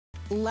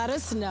let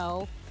us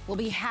know. We'll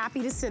be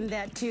happy to send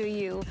that to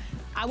you.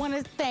 I want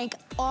to thank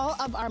all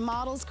of our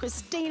models,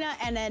 Christina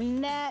and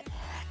Annette,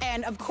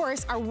 and of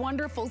course our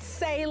wonderful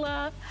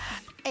Sayla.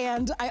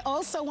 And I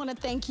also want to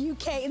thank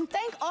UK and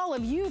thank all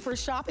of you for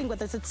shopping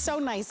with us. It's so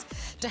nice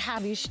to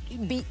have you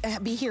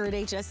be here at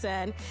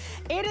HSN.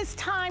 It is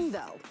time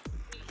though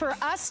for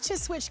us to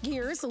switch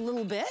gears a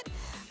little bit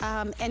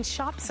and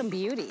shop some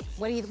beauty.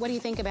 What do you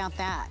think about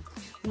that?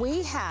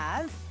 We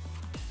have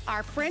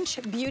our French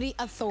beauty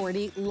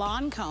authority,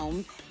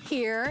 Lancome,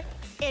 here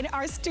in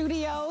our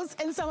studios,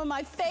 and some of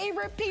my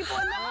favorite people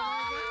in the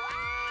whole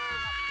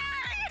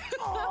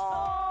world.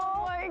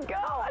 Oh my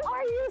God,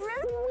 are you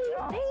sweet?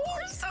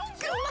 You're so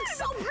good. You look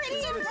so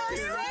pretty in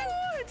person.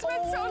 It's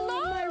been so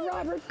long. My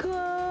Robert Cook.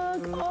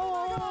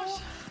 Oh my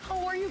gosh.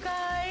 How are you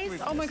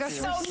guys? Oh my gosh,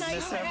 so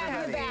nice to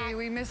have you back.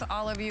 We miss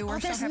all of you. We're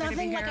so happy to be here. There's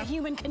nothing like a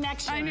human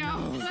connection. I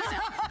know.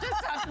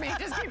 Just touch me.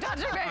 Just keep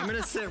touching me. I'm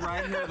gonna sit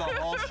right here the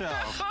whole show.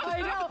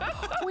 I know.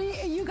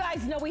 You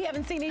guys know we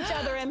haven't seen each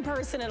other in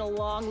person in a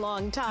long,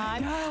 long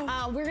time.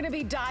 We're gonna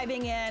be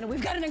diving in.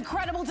 We've got an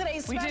incredible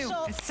today's special. We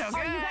do. It's so good.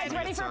 Are you guys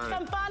ready for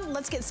some fun?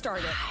 Let's get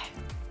started.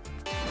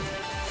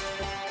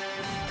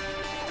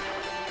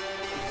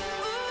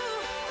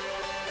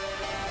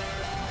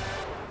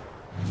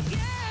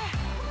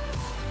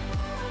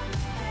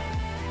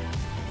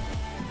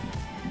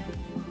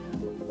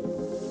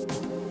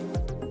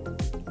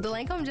 The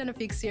Lancome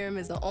Genifique Serum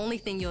is the only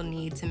thing you'll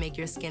need to make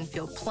your skin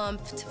feel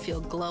plump, to feel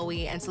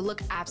glowy, and to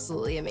look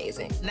absolutely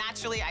amazing.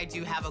 Naturally, I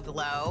do have a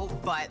glow,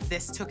 but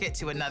this took it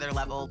to another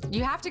level.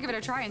 You have to give it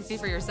a try and see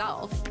for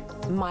yourself.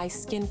 My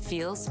skin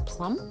feels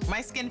plump.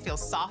 My skin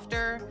feels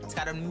softer. It's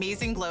got an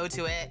amazing glow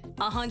to it.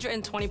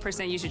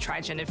 120% you should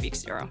try Genifique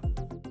Serum.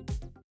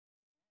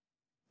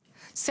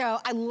 So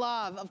I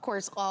love, of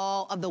course,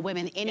 all of the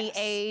women, any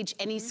age,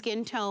 any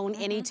skin tone,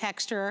 any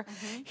texture.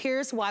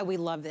 Here's why we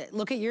love it.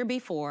 Look at your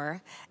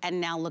before,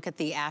 and now look at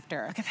the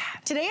after. Look at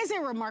that. Today is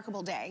a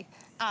remarkable day.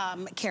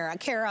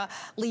 Kara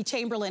Lee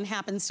Chamberlain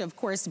happens to, of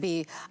course,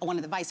 be one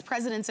of the vice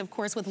presidents, of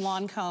course, with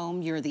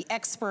Lancome. You're the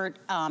expert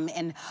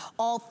in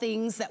all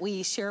things that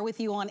we share with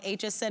you on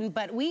HSN,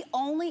 but we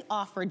only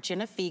offer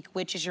Genifique,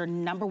 which is your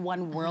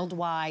 #1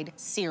 worldwide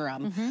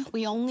serum.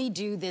 We only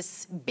do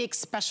this big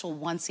special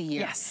once a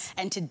year. Yes.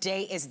 And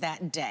today is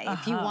that day.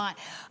 If you want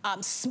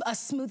a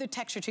smoother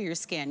texture to your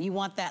skin, you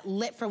want that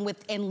lit from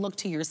within look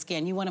to your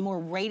skin, you want a more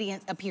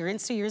radiant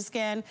appearance to your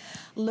skin,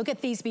 look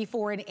at these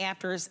before and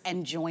afters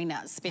and join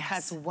us.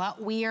 Because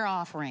what we are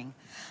offering,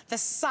 the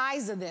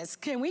size of this,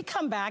 can we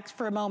come back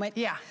for a moment?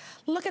 Yeah.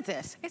 Look at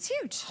this. It's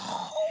huge.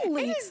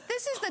 Holy.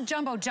 This is the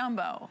jumbo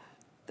jumbo.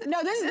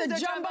 No, this is the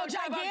jumbo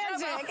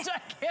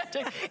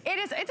gigantic.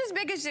 It's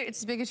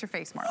as big as your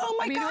face, Marla. Oh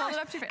my gosh. Hold it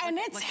up to your face. And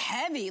it's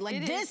heavy.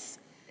 Like this.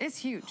 It's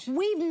huge.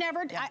 We've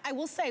never, I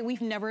will say,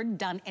 we've never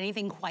done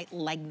anything quite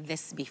like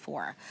this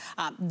before.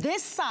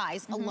 This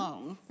size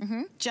alone,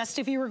 just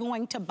if you were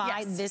going to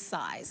buy this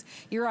size,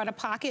 you're out of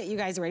pocket. You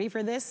guys ready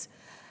for this?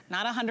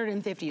 Not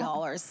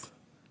 $150.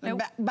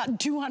 Nope. About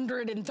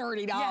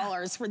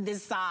 $230 for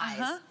this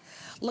size.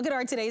 Look at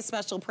our today's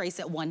special price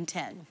at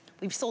 $110.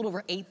 We've sold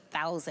over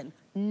 8,000.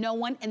 No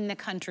one in the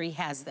country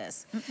has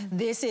this.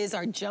 This is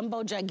our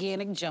jumbo,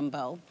 gigantic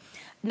jumbo.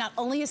 Not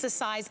only is the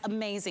size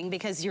amazing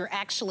because you're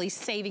actually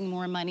saving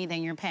more money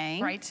than you're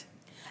paying. Right.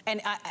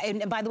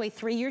 And by the way,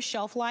 3-year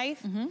shelf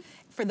life.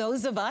 For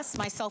those of us,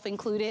 myself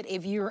included,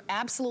 if you're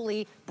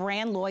absolutely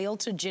brand loyal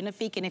to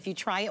Genifique, and if you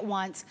try it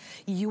once,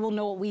 you will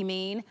know what we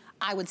mean,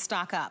 I would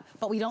stock up.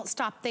 But we don't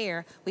stop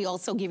there. We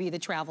also give you the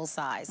travel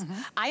size.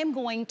 I am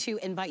going to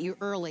invite you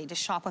early to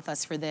shop with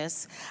us for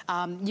this.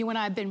 You and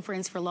I have been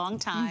friends for a long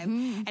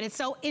time. And it's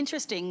so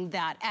interesting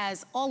that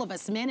as all of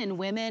us, men and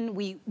women,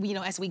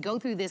 as we go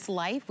through this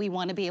life, we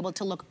want to be able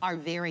to look our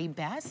very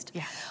best.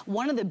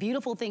 One of the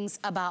beautiful things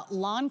about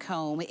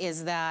Lancome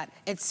is that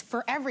it's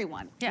for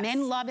everyone.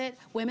 Men love it.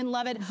 Women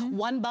love it.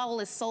 One bottle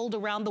is sold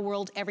around the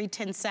world every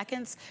 10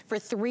 seconds for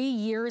 3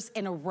 years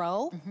in a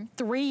row.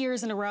 3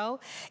 years in a row.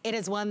 It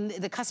has won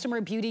the Customer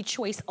Beauty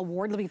Choice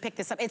Award. Let me pick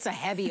this up. It's a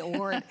heavy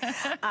award.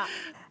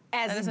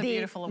 As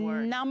the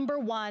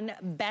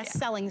 #1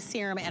 best-selling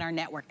serum in our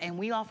network. And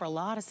we offer a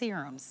lot of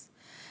serums.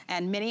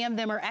 And many of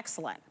them are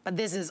excellent. But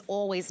this is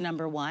always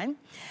 #1.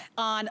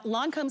 On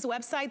Lancome's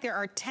website, there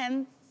are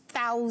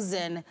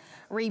 10,000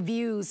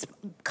 reviews.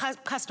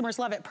 Customers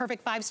love it.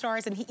 Perfect 5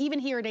 stars. And even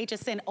here at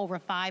HSN, over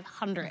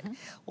 500.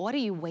 What are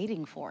you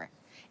waiting for?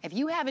 If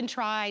you haven't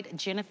tried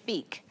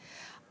Genifique,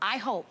 I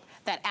hope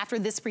that after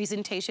this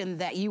presentation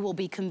that you will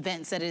be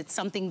convinced that it's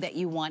something that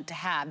you want to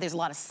have. There's a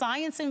lot of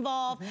science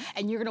involved,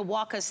 and you're gonna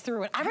walk us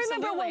through it. I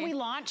remember when we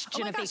launched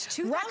Genifique. Oh my gosh,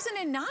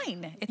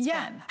 2009 it's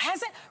been.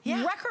 Has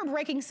it?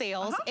 Record-breaking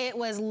sales. It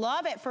was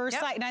love at first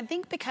sight, and I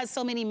think because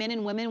so many men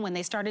and women, when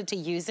they started to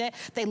use it,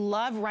 they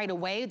love right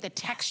away the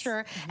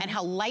texture and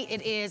how light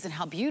it is and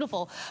how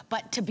beautiful,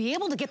 but to be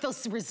able to get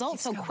those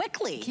results so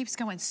quickly. It keeps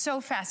going so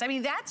fast. I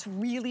mean, that's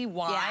really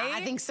why I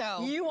think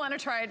so. You wanna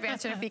try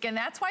Advanced Genifique, and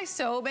that's why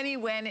so many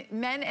women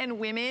men and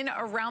women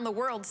around the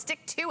world.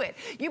 Stick to it.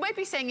 You might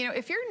be saying, you know,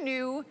 if you're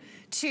new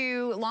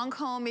to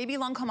Lancome, maybe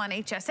Lancome on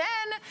HSN,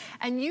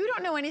 and you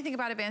don't know anything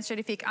about Advanced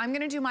Genifique, I'm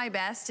gonna do my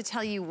best to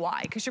tell you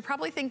why. Because you're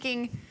probably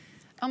thinking,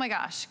 oh my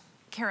gosh,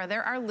 Kara,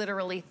 there are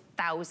literally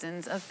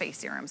thousands of face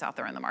serums out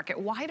there in the market.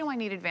 Why do I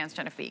need Advanced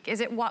Genifique?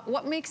 Is it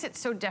what makes it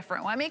so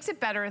different? What makes it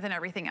better than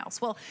everything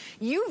else? Well,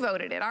 you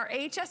voted it, our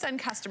HSN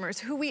customers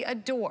who we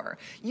adore.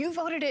 You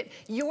voted it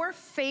your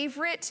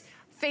favorite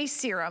face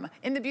serum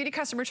in the Beauty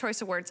Customer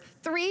Choice Awards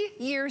 3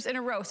 years in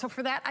a row. So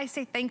for that, I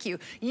say thank you.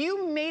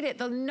 You made it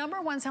the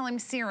 #1 selling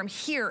serum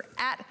here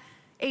at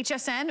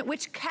HSN,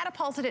 which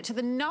catapulted it to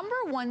the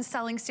 #1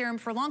 selling serum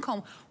for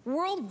Lancome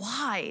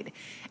worldwide.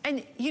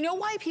 And you know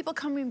why people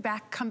come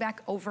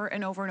back over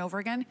and over and over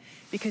again?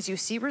 Because you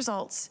see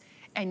results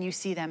and you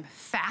see them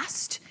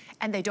fast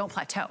and they don't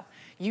plateau.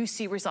 You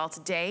see results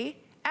day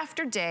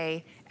after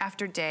day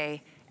after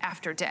day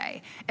after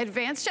day.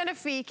 Advanced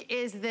Genifique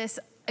is this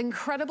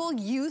incredible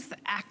youth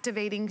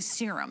activating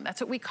serum.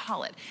 That's what we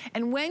call it.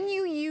 And when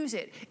you use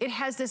it, it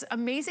has this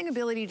amazing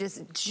ability to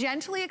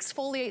gently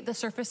exfoliate the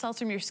surface cells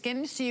from your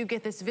skin so you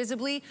get this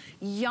visibly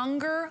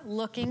younger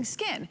looking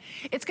skin.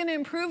 It's gonna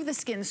improve the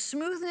skin's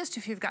smoothness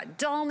if you've got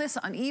dullness,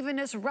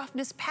 unevenness,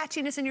 roughness,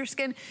 patchiness in your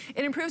skin.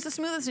 It improves the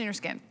smoothness in your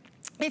skin.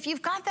 If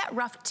you've got that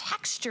rough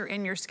texture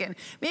in your skin,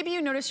 maybe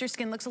you notice your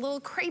skin looks a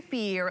little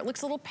crepey or it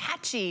looks a little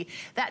patchy,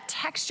 that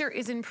texture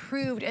is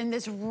improved and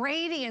this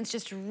radiance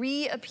just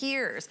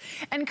reappears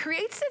and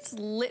creates this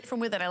lit from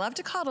within. I love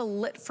to call it a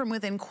lit from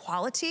within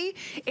quality.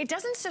 It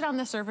doesn't sit on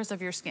the surface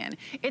of your skin.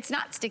 It's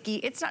not sticky,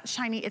 it's not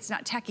shiny, it's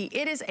not tacky.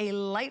 It is a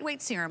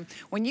lightweight serum.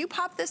 When you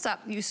pop this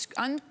up, you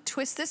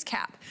untwist this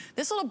cap,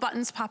 this little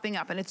button's popping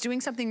up and it's doing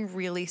something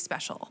really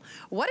special.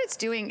 What it's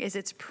doing is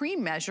it's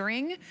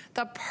pre-measuring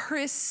the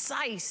precise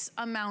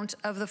amount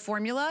of the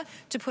formula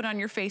to put on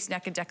your face,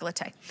 neck, and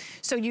décolleté.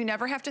 So you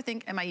never have to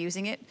think, am I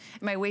using it?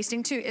 Am I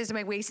wasting am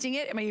I wasting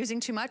it? Am I using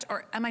too much?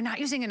 Or am I not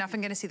using enough?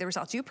 I'm gonna see the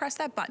results. You press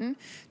that button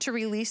to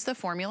release the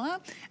formula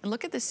and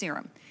look at the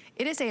serum.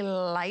 It is a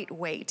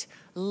lightweight,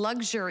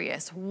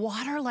 luxurious,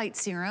 water-light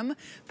serum,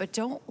 but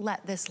don't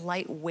let this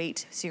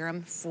lightweight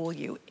serum fool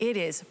you. It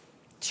is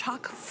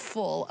chock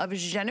full of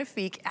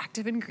Genifique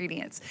active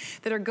ingredients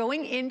that are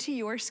going into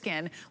your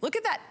skin. Look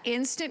at that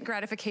instant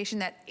gratification,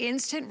 that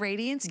instant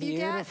radiance you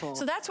get.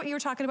 So that's what you were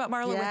talking about,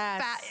 Marla, with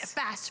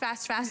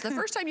fast. The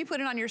first time you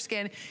put it on your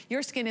skin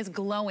is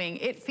glowing.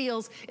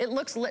 It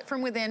looks lit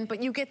from within,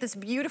 but you get this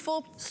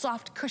beautiful,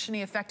 soft,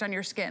 cushiony effect on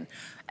your skin.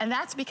 And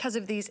that's because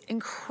of these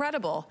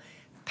incredible,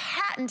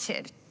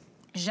 patented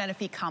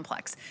Genifique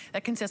complex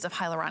that consists of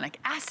hyaluronic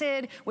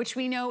acid, which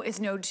we know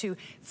is known to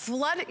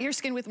flood your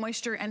skin with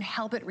moisture and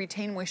help it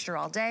retain moisture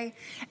all day.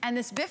 And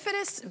this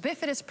bifidus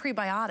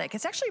prebiotic,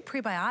 it's actually a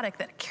prebiotic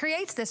that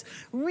creates this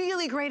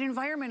really great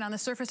environment on the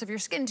surface of your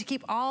skin to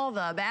keep all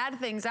the bad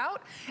things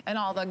out and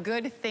all the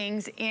good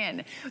things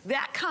in.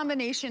 That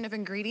combination of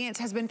ingredients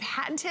has been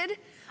patented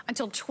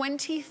until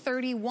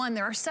 2031.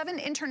 There are 7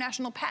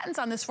 international patents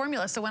on this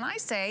formula. So when I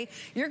say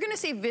you're gonna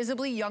see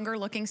visibly younger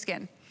looking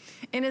skin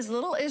in as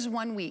little as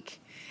 1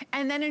 week,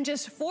 and then in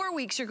just 4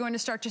 weeks, you're going to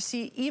start to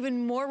see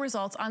even more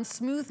results on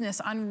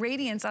smoothness, on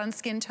radiance, on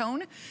skin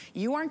tone.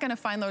 You aren't gonna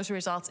find those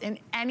results in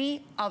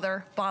any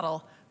other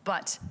bottle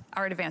but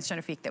our Advanced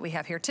Genifique that we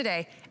have here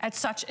today at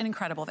such an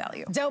incredible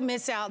value. Don't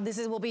miss out. This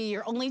will be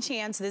your only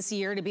chance this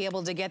year to be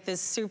able to get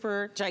this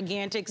super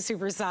gigantic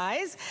super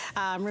size.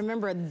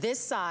 Remember, this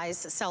size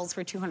sells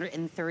for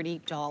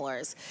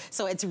 $230.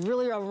 So it's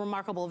really a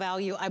remarkable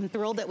value. I'm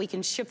thrilled that we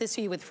can ship this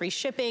to you with free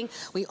shipping.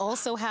 We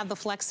also have the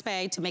flex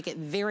pay to make it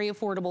very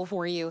affordable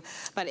for you,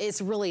 but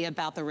it's really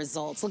about the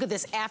results. Look at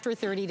this after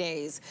 30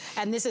 days.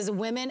 And this is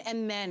women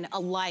and men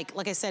alike.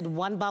 Like I said,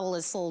 one bottle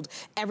is sold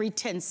every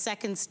 10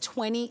 seconds,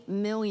 20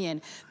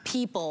 million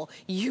people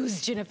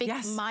use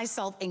Genifique,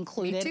 myself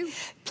included. Me too.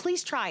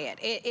 Please try it.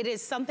 It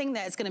is something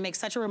that is gonna make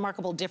such a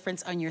remarkable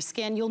difference on your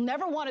skin. You'll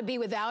never wanna be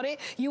without it.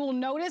 You will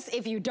notice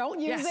if you don't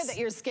use it that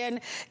your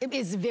skin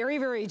is very,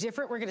 very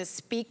different. We're gonna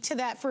speak to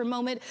that for a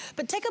moment,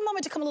 but take a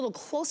moment to come a little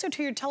closer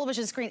to your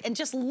television screen and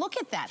just look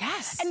at that.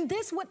 And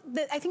this,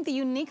 I think the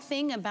unique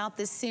thing about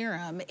this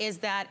serum is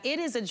that it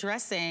is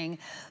addressing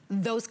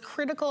those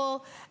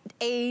critical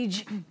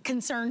age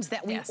concerns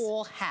that we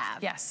all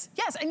have.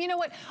 And you know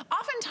what?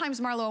 Oftentimes,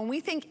 Marlo, when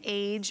we think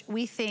age,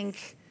 we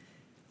think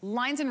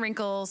lines and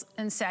wrinkles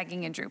and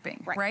sagging and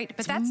drooping, right?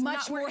 But that's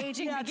not where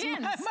aging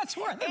begins. Much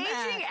more than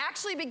Aging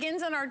actually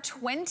begins in our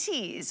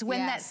 20s when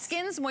that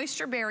skin's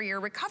moisture barrier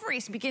recovery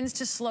begins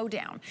to slow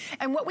down.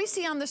 And what we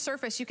see on the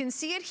surface, you can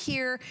see it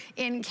here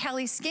in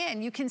Kelly's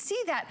skin. You can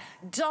see that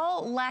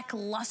dull,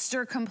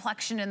 lackluster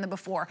complexion in the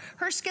before.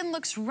 Her skin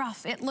looks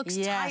rough, it looks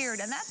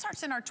tired, and that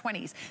starts in our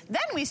 20s.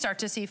 Then we start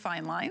to see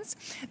fine lines.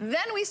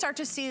 Then we start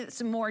to see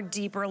some more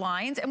deeper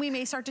lines, and we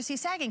may start to see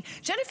sagging.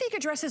 Genifique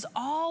addresses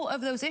all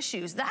of those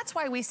issues. That's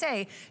why we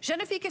say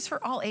Genifique is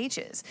for all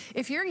ages.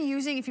 If you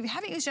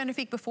haven't used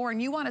Genifique before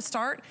and you want to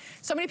start,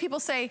 so many people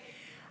say,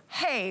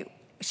 hey,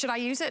 should I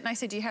use it? And I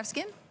say, do you have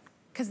skin?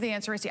 Because the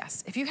answer is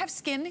yes. If you have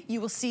skin,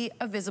 you will see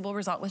a visible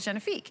result with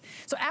Genifique.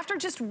 So after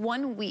just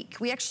 1 week,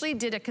 we actually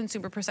did a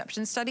consumer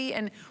perception study.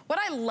 And what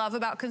I love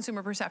about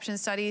consumer perception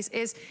studies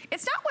is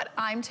it's not what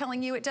I'm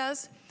telling you it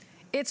does.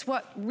 It's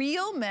what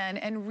real men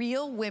and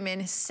real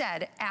women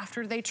said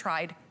after they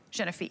tried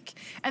Genifique.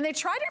 And they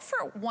tried it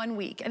for 1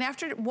 week. And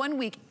after 1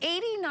 week,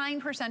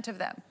 89% of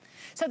them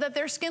said that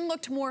their skin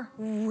looked more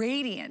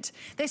radiant.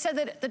 They said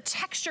that the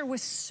texture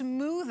was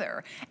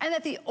smoother and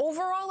that the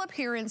overall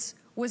appearance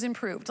was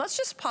improved. Let's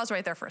just pause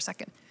right there for a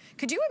second.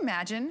 Could you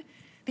imagine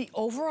the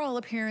overall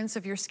appearance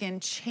of your skin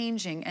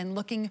changing and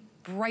looking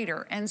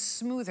brighter and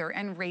smoother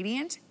and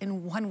radiant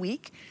in 1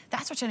 week?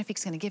 That's what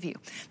Genifique's gonna give you.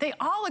 They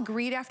all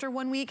agreed after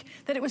 1 week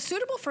that it was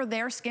suitable for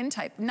their skin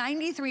type,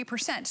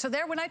 93%. So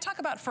there, when I talk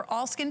about for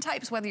all skin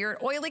types, whether you're an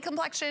oily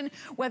complexion,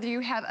 whether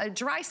you have a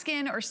dry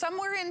skin or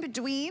somewhere in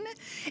between,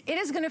 it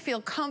is gonna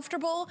feel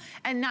comfortable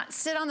and not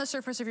sit on the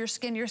surface of your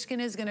skin. Your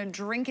skin is gonna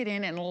drink it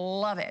in and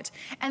love it.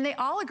 And they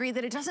all agree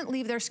that it doesn't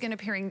leave their skin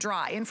appearing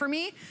dry. And for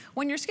me,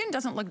 when your skin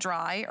doesn't look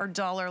dry or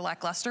dull or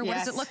lackluster, what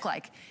does it look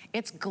like?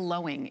 It's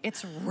glowing,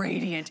 it's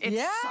radiant,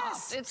 it's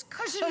soft, it's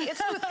cushiony, it's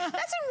smooth. That's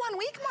in 1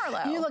 week,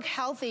 Marlo. You look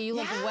healthy, you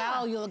look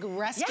well, you look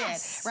rested,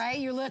 right?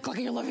 You look like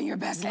you're living your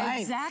best life.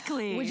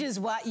 Exactly. Which is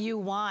what you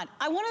want.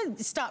 I want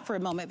to stop for a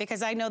moment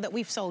because I know that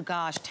we've sold,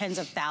 gosh, tens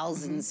of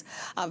thousands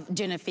of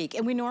Genifique.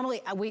 And we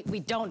normally, we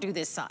don't do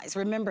this size.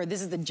 Remember,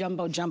 this is the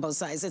jumbo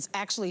size. It's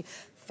actually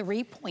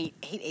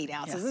 3.88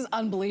 ounces. This is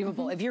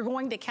unbelievable. If you're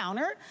going to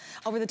counter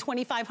over the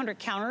 2,500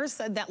 counters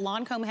that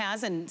Lancome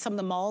has in some of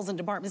the malls and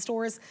department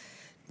stores,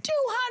 $230.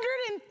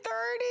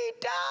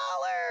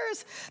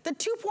 The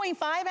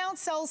 2.5 ounce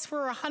sells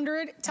for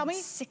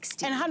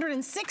 $160.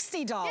 And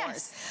 $160.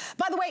 Yes.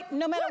 By the way,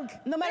 no matter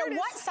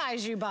what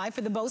size you buy,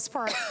 for the most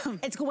part,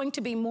 it's going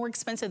to be more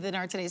expensive than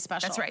our today's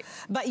special. That's right.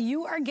 But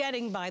you are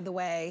getting, by the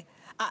way,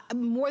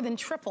 more than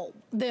triple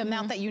the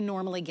amount that you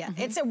normally get.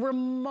 It's a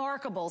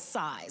remarkable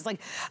size. Like,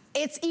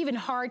 it's even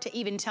hard to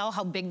even tell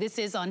how big this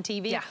is on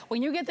TV. Yeah.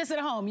 When you get this at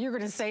home, you're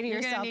gonna say to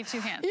yourself, you're gonna need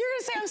 2 hands. You're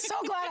gonna say,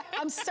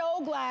 I'm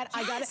so glad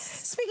I got it.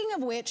 Speaking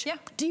of which,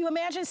 do you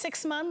imagine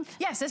 6 months?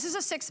 Yes, this is a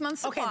 6-month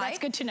supply. Okay, that's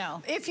good to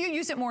know. If you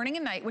use it morning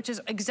and night, which is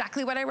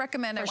exactly what I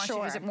recommend. I want you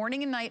to use it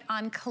morning and night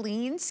on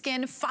clean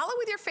skin. Follow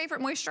with your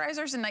favorite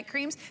moisturizers and night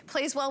creams.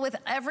 Plays well with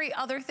every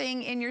other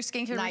thing in your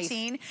skincare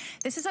routine.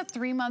 This is a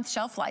 3-month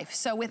shelf life.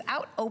 So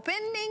without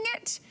opening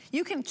it,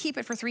 you can keep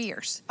it for 3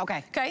 years.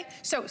 Okay. Okay,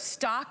 so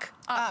stock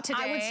up today.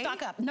 I would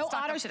stock up. No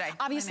stock auto, up today.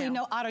 obviously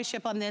no auto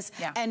ship on this.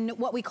 And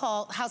what we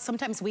call, how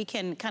sometimes we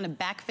can kind of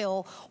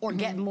backfill or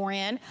get more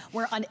in,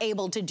 we're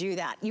unable to do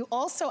that. You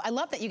also, I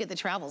love that you get the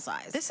travel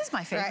size. This is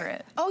my favorite.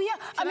 Right? Oh yeah,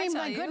 Can I mean,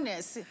 tell my you?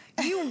 goodness.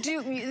 You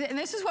do, and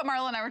this is what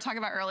Marla and I were talking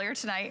about earlier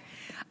tonight.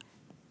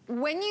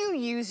 When you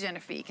use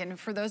Genifique, and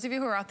for those of you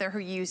who are out there who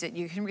use it,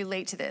 you can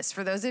relate to this.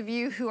 For those of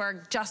you who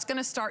are just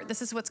gonna start,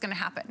 this is what's gonna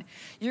happen.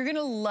 You're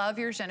gonna love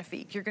your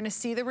Genifique. You're gonna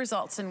see the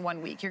results in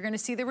 1 week. You're gonna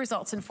see the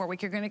results in 4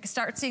 weeks. You're gonna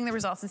start seeing the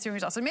results and seeing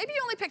results. And maybe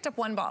you only picked up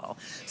 1 bottle.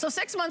 So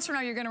 6 months from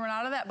now, you're gonna run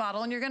out of that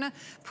bottle and you're gonna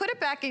put it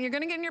back and you're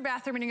gonna get in your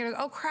bathroom and you're gonna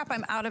go, oh crap,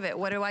 I'm out of it.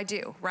 What do I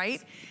do,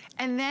 right?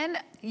 And then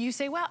you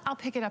say, well, I'll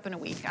pick it up in a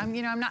week. I'm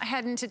not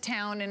heading to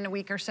town in a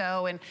week or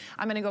so and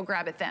I'm gonna go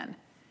grab it then.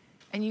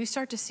 And you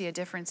start to see a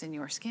difference in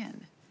your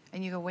skin.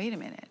 And you go, wait a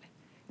minute,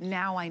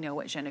 now I know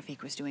what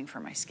Genifique was doing for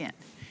my skin.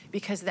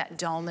 Because that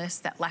dullness,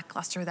 that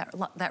lackluster,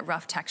 that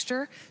rough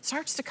texture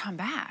starts to come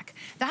back.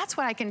 That's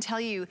what I can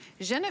tell you,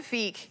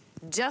 Genifique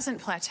doesn't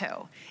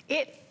plateau.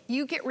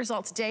 You get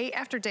results day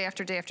after day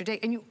after day after day,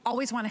 and you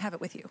always want to have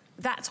it with you.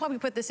 That's why we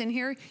put this in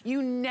here.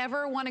 You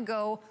never want to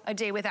go a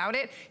day without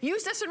it.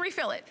 Use this and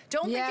refill it.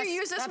 Don't think you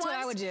use this once. That's what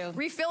I would do.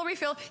 Refill,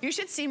 refill. You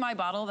should see my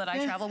bottle that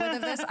I travel with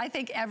of this. I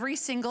think every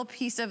single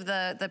piece of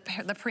the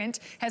print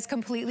has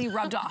completely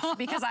rubbed off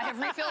because I have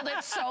refilled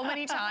it so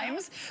many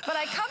times. But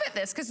I covet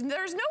this because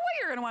there's no way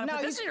you're going to want to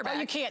put this in your bag.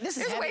 You can't. This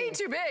is heavy. way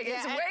too big.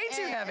 It's way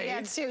too heavy. Yeah,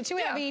 it's too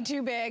heavy,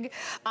 too big.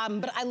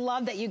 But I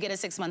love that you get a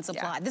 6-month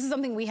supply. This is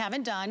something we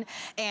haven't done,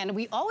 and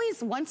we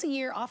always once a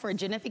year offer a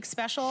Genifique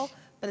special,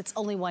 but it's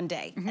only 1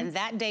 day, and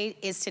that day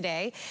is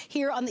today.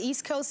 Here on the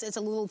East Coast, it's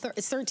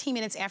it's 13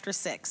 minutes after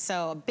 6,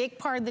 so a big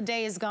part of the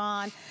day is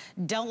gone.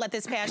 Don't let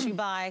this pass you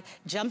by.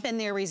 Jump in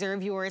there,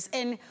 reserve yours,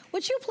 and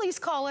would you please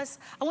call us?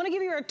 I want to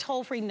give you our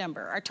toll-free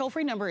number. Our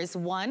toll-free number is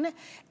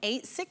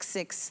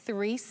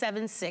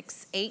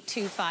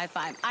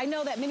 1-866-376-8255. I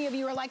know that many of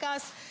you are like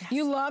us.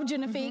 You love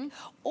Genifique,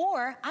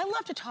 or I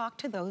love to talk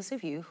to those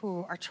of you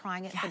who are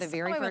trying it for the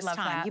very first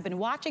time. You've been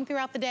watching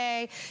throughout the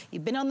day,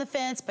 you've been on the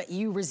fence, but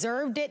you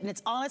reserved it, and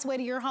it's on its way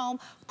to your home.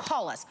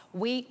 Call us.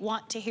 We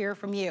want to hear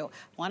from you.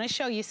 Want to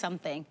show you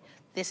something.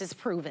 This is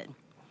proven.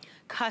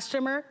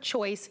 Customer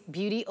Choice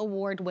Beauty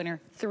Award winner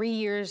 3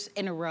 years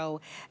in a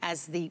row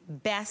as the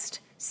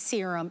best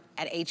serum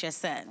at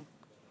HSN.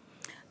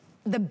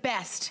 The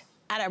best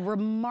at a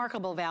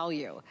remarkable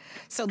value.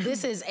 So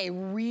this is a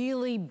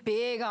really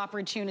big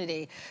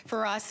opportunity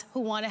for us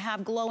who want to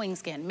have glowing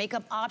skin,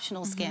 makeup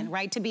optional skin,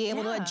 right? To be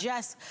able to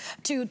adjust,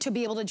 to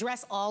be able to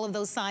address all of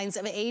those signs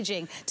of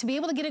aging, to be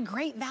able to get a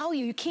great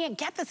value. You can't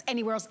get this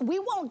anywhere else. We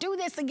won't do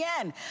this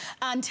again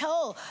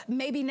until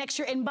maybe next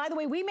year. And by the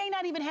way, we may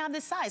not even have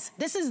this size.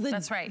 This is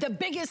the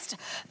biggest,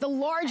 the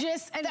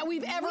largest that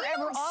we've ever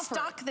offered.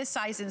 Stock this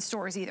size in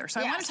stores either.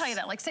 So I want to tell you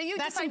that. Like, say you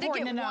decide to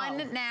get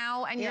one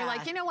now, and you're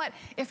like, you know what?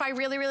 If I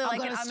really, really like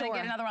it, I'm going to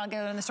get another one. I'll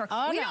get it in the store.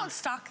 We don't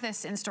stock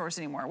this in stores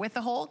anymore with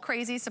the whole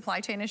crazy supply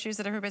chain issues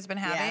that everybody's been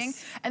having.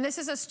 And this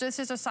is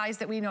a size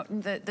that we know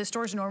the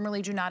stores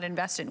normally do not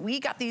invest in. We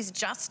got these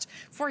just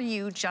for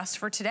you, just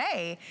for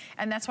today,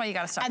 and that's why you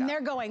got to stock up. And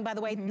they're going, by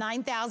the way,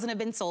 9,000 have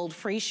been sold,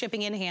 free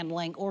shipping and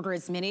handling. Order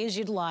as many as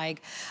you'd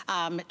like.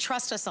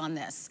 Trust us on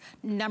this.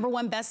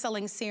 #1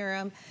 best-selling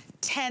serum,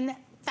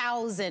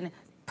 10,000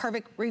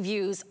 perfect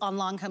reviews on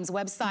Lancome's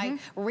website.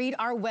 Read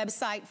our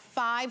website,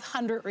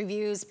 500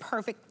 reviews,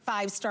 perfect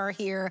 5-star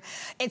here.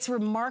 It's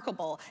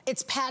remarkable.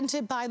 It's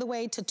patented, by the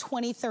way, to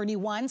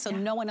 2031, so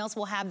no one else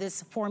will have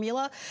this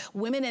formula.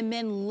 Women and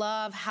men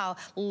love how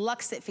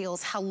luxe it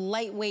feels, how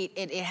lightweight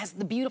it has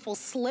the beautiful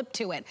slip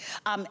to it.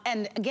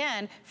 And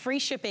again, free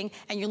shipping,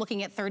 and you're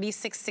looking at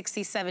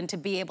 $36.67 to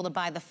be able to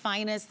buy the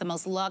finest, the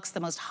most luxe, the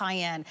most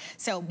high-end.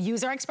 So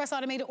use our express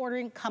automated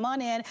ordering. Come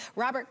on in.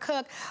 Robert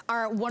Cook,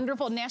 our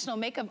wonderful national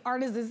makeup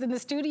artist, is in the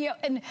studio,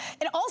 and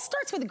it all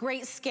starts with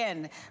great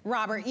skin,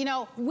 Robert. You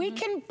know, we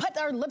can put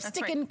our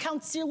lipstick and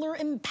concealer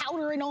and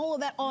powder and all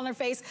of that on our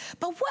face,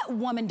 but what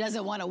woman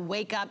doesn't want to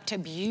wake up to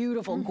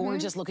beautiful,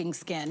 gorgeous looking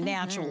skin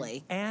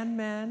naturally? And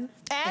men.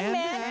 And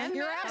men.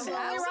 You're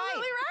absolutely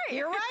right.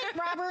 You're right,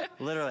 Robert.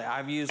 Literally,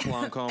 I've used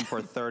Lancome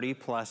for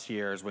 30+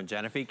 years. When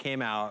Genifique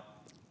came out,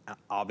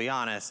 I'll be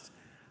honest,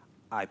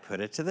 I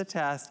put it to the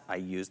test, I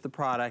used the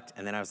product,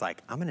 and then I was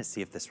like, I'm gonna see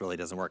if this really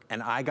doesn't work.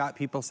 And I got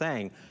people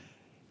saying,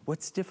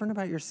 what's different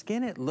about your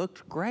skin? It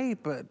looked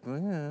great, but...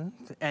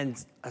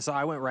 And so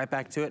I went right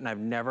back to it, and I've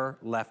never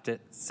left it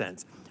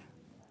since.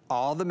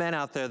 All the men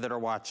out there that are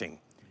watching,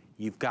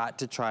 you've got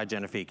to try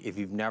Genifique. If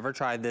you've never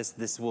tried this,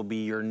 this will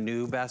be your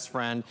new best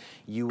friend.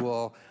 You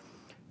will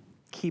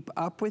keep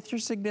up with your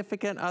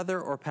significant other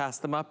or pass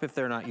them up if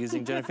they're not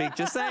using Genifique.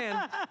 Just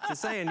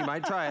saying, you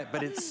might try it,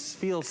 but it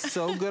feels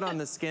so good on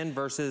the skin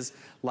versus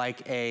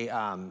like a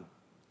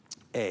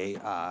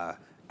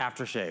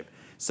aftershave.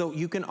 So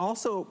you can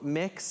also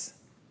mix,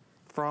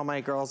 for all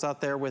my girls out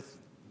there with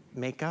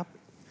makeup,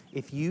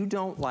 if you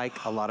don't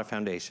like a lot of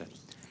foundation,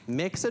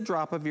 mix a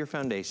drop of your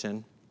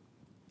foundation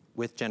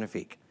with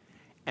Genifique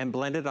and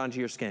blend it onto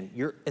your skin.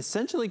 You're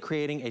essentially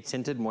creating a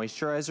tinted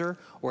moisturizer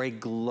or a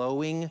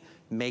glowing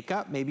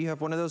makeup. Maybe you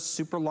have one of those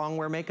super long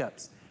wear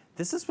makeups.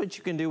 This is what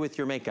you can do with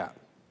your makeup.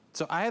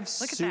 So I have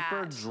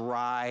super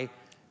dry,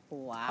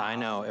 I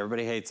know,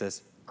 everybody hates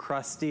this,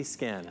 crusty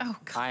skin. Oh,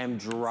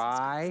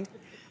 God.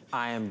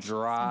 I am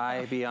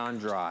dry beyond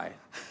dry.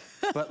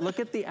 But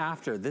look at the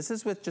after. This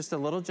is with just a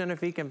little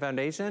Genifique and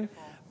foundation.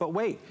 But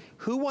wait,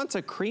 who wants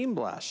a cream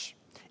blush?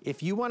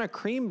 If you want a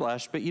cream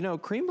blush, but you know,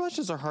 cream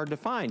blushes are hard to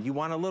find. You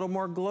want a little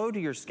more glow to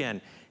your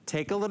skin.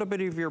 Take a little bit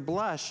of your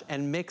blush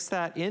and mix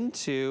that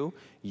into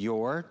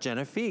your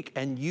Genifique.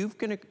 And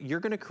you're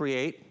gonna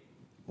create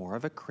more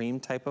of a cream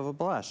type of a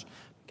blush.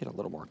 Get a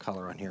little more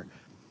color on here.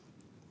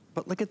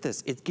 But look at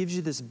this, it gives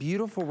you this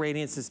beautiful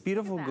radiance, this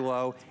beautiful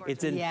glow.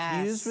 It's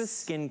infused with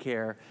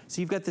skincare.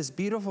 So you've got this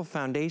beautiful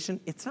foundation.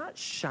 It's not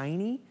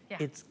shiny,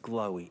 it's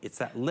glowy. It's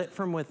that lit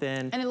from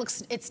within. And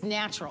it's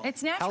natural.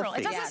 It's natural.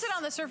 Healthy. It doesn't sit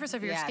on the surface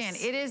of your skin.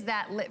 It is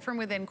that lit from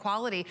within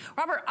quality.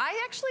 Robert, I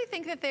actually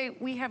think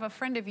that we have a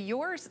friend of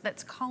yours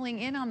that's calling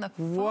in on the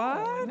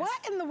phone.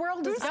 What in the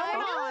world is going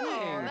on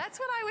here? That's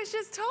what I was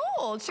just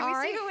told. Should we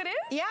see who it is?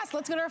 Yes,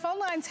 let's go to our phone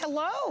lines.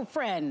 Hello,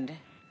 friend.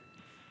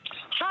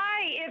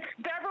 Hi, it's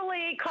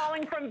Beverly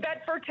calling from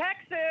Bedford,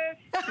 Texas.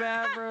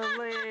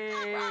 Beverly.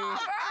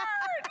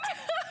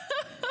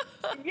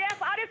 Yes,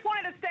 I just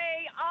wanted to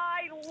say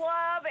I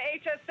love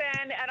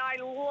HSN and I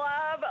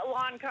love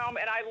Lancome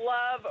and I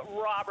love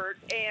Robert.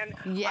 And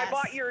I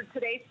bought your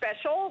Today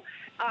Special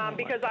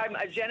because I'm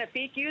a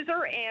Genifique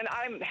user and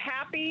I'm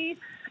happy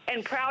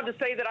and proud to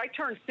say that I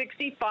turned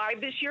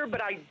 65 this year,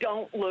 but I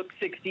don't look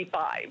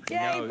 65.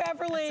 Yay,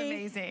 Beverly. That's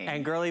amazing.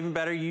 And girl, even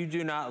better, you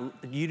do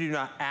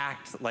not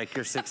act like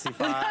you're 65.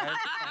 And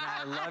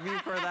I love you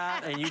for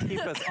that. And you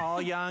keep us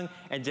all young.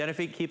 And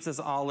Genifique keeps us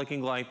all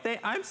looking glowing.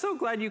 I'm so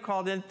glad you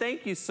called in.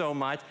 Thank you so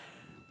much.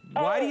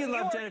 Why do you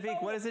love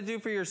Genifique? What does it do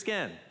for your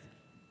skin?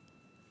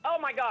 Oh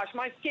my gosh,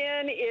 my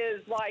skin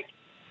is like,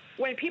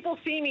 when people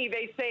see me,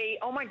 they say,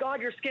 oh my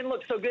God, your skin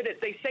looks so good.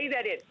 They say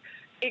that it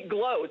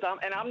glows,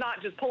 and I'm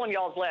not just pulling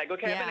y'all's leg,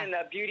 okay? I've been in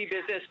the beauty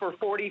business for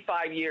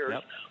 45 years.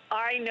 Yep.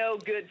 I know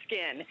good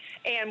skin.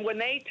 And when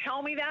they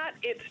tell me that,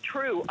 it's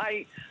true.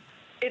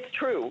 It's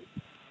true.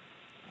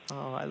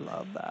 Oh, I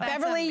love that.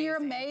 Beverly, you're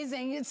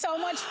amazing. It's so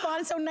much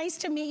fun. So nice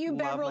to meet you,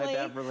 Beverly. Love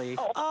my Beverly.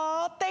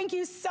 Oh, thank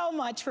you so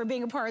much for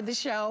being a part of the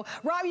show.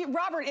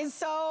 Robert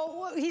is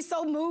he's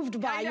so moved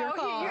by your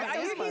call.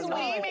 He's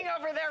waving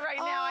over there right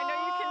now. I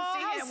know you can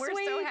see him. We're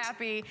so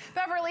happy.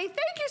 Beverly,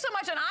 thank you so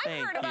much. And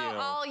I've heard about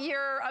all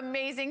your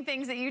amazing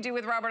things that you do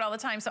with Robert all the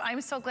time. So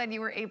I'm so glad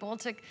you were able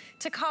to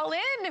call in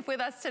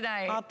with us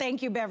today. Oh,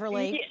 thank you,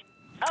 Beverly. Yeah.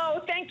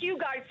 Oh, thank you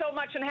guys so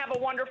much and have a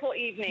wonderful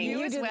evening.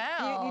 You as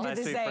well. You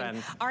do the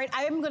same. All right,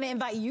 I am going to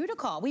invite you to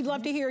call. We'd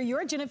love to hear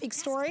your Genifique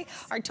story.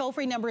 Our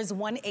toll-free number is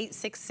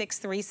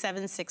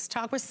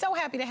 1-866-376-TALK. We're so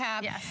happy to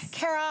have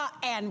Cara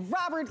and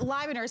Robert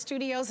live in our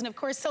studios. And of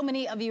course, so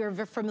many of you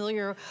are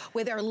familiar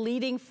with our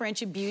leading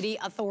French beauty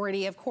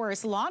authority, of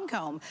course,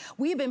 Lancome.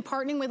 We've been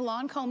partnering with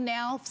Lancome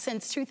now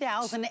since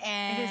 2000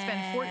 and... It has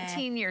been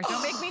 14 years.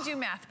 Don't make me do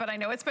math, but I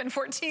know it's been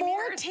 14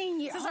 years. 14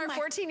 years. This is our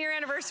 14-year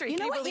anniversary. You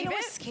know what? You know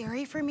what's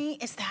scary for me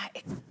is that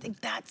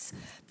that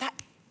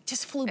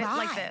just flew by.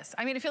 Like this.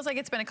 I mean, it feels like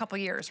it's been a couple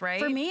years, right?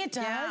 For me, it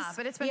does. Yeah,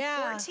 but it's been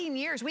 14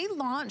 years. We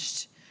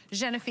launched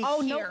Genifique here.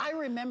 Oh, no, I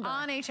remember.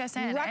 On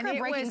HSN.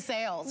 Record-breaking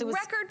sales. It was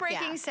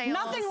record-breaking sales.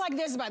 Nothing like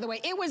this, by the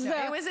way. It was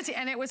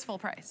and it was full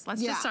price.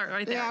 Let's just start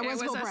right there. Yeah, it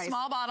was full a price.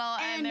 small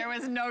bottle and there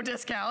was no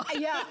discount.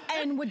 Yeah,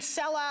 and would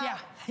sell out.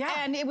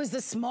 And it was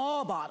the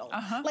small bottle.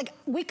 Like,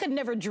 we could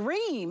never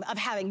dream of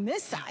having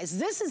this size.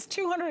 This is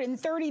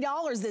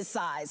 $230 this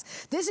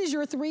size. This is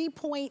your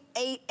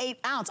 3.88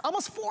 ounce,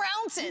 almost 4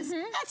 ounces.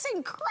 That's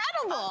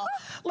incredible.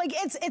 Like,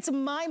 it's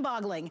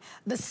mind-boggling,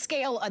 the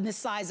scale and the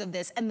size of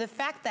this, and the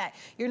fact that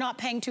you're not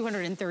paying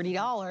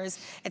 $230,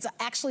 it's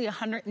actually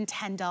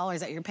 $110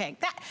 that you're paying.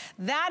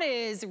 That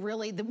is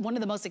really one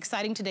of the most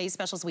exciting today's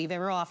specials we've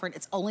ever offered.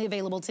 It's only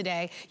available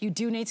today. You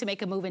do need to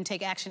make a move and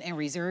take action and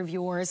reserve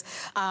yours.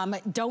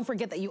 Don't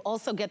forget that you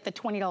also get the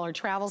 $20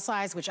 travel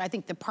size, which I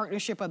think the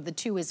partnership of the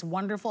two is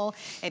wonderful.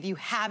 If you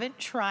haven't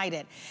tried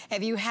it,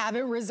 if you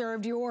haven't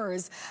reserved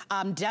yours,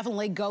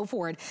 definitely go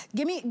for it.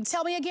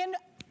 Tell me again.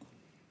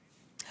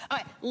 All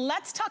right,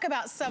 let's talk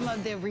about some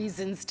of the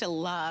reasons to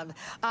love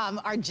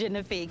our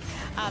Genifique.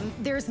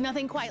 There's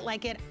nothing quite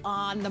like it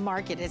on the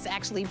market. It's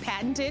actually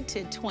patented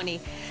to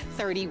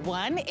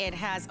 2031. It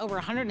has over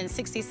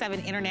 167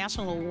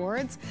 international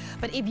awards.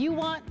 But if you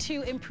want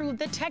to improve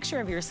the texture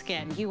of your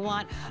skin, you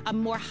want a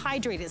more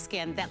hydrated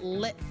skin, that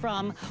lit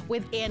from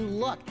within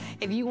look,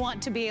 if you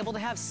want to be able to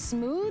have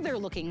smoother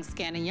looking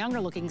skin and younger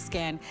looking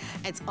skin,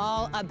 it's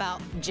all about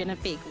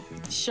Genifique.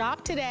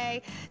 Shop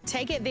today.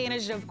 Take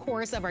advantage, of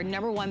course, of our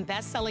 #1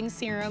 best-selling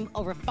serum,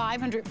 over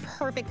 500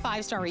 perfect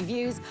 5-star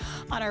reviews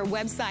on our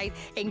website,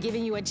 and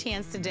giving you a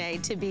chance today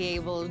to be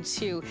able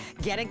to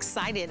get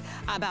excited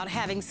about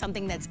having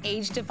something that's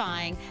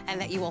age-defying and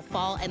that you will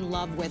fall in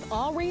love with.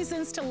 All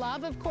reasons to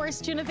love, of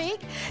course,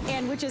 Genifique,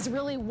 and which is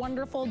really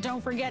wonderful.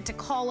 Don't forget to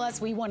call us.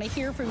 We want to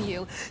hear from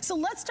you. So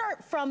let's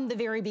start from the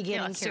very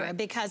beginning, Cara,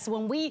 because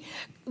when we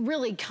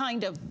really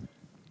kind of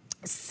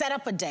set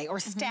up a day or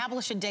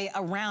establish a day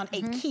around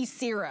a key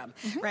serum,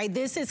 right?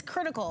 This is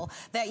critical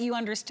that you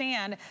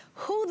understand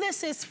who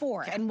this is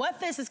for and what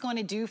this is going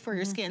to do for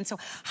your skin. So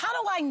how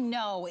do I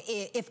know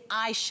if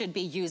I should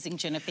be using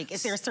Genifique?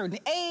 Is there a certain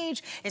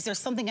age? Is there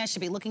something I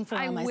should be looking for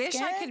on my skin? I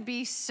wish I could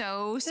be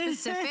so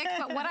specific,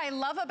 but what I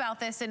love about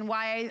this and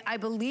why I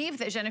believe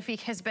that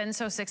Genifique has been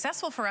so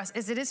successful for us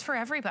is it is for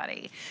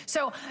everybody.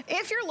 So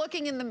if you're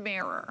looking in the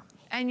mirror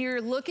and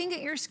you're looking at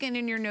your skin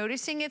and you're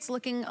noticing it's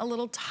looking a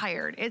little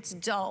tired, it's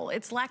dull,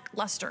 it's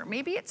lackluster,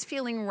 maybe it's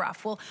feeling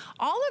rough. Well,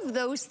 all of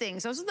those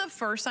things, those are the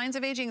first signs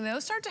of aging.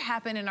 Those start to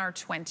happen in our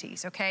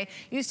 20s, okay?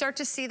 You start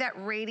to see that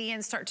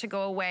radiance start to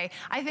go away.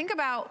 I think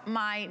about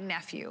my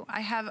nephew.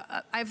 I have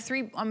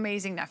 3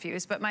 amazing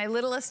nephews, but my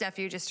littlest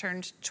nephew just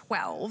turned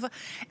 12.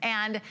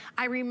 And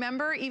I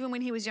remember even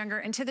when he was younger,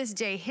 and to this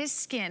day, his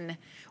skin,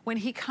 when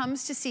he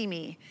comes to see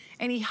me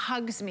and he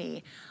hugs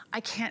me, I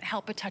can't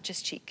help but touch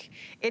his cheek.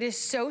 It is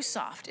so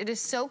soft, it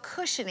is so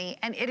cushiony,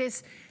 and it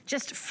is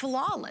just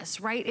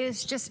flawless, right? It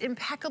is just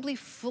impeccably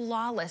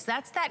flawless.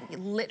 That's that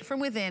lit from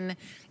within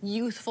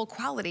youthful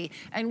quality.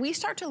 And we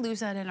start to lose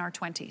that in our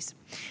 20s.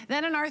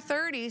 Then in our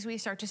 30s, we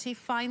start to see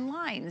fine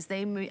lines.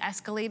 They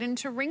escalate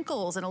into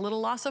wrinkles and a little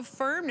loss of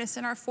firmness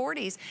in our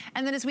 40s.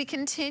 And then as we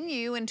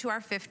continue into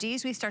our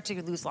 50s, we start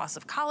to lose loss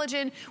of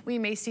collagen. We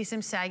may see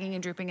some sagging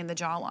and drooping in the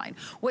jawline.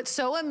 What's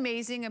so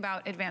amazing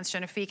about Advanced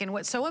Genifique, and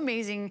what's so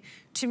amazing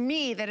to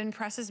me that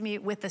impresses me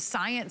with the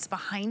science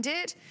behind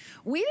it,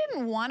 we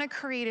didn't want to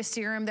create a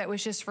serum that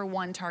was just for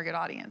one target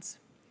audience.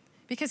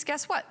 Because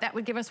guess what? That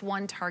would give us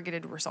one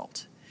targeted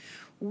result.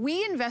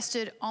 We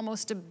invested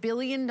almost $1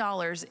 billion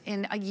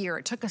in a year.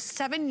 It took us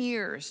 7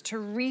 years to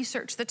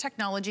research the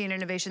technology and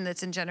innovation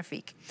that's in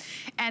Genifique.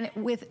 And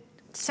with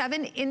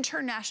 7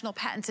 international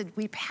patents,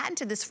 we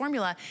patented this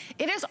formula.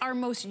 It is our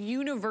most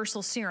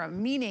universal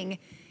serum, meaning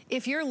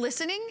if you're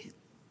listening,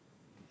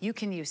 you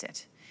can use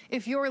it.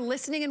 If you're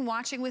listening and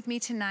watching with me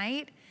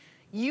tonight,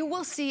 you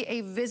will see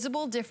a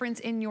visible difference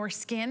in your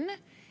skin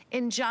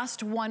in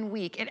just 1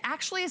 week. It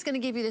actually is gonna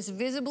give you this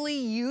visibly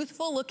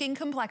youthful looking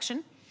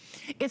complexion.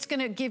 It's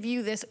gonna give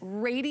you this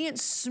radiant,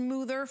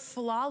 smoother,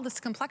 flawless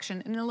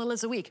complexion in as little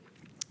as a week.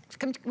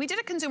 We did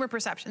a consumer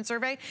perception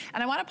survey,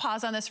 and I wanna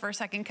pause on this for a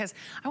second because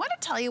I wanna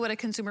tell you what a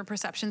consumer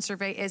perception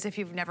survey is if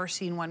you've never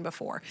seen one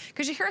before.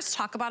 Because you hear us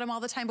talk about them all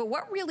the time, but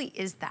what really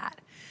is that?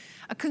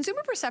 A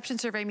consumer perception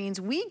survey means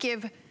we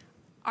give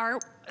our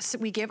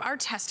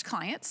test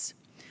clients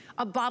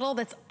a bottle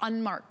that's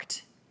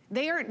unmarked.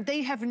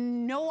 They have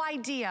no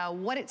idea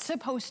what it's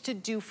supposed to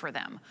do for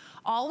them.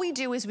 All we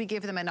do is we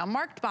give them an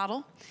unmarked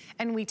bottle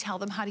and we tell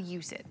them how to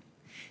use it.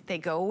 They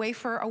go away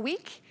for a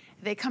week,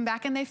 they come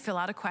back and they fill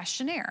out a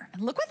questionnaire.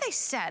 And look what they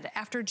said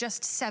after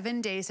just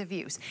 7 days of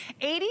use.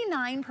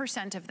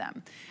 89% of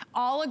them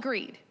all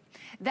agreed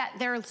that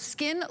their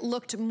skin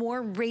looked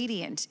more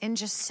radiant in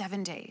just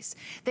 7 days.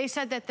 They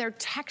said that their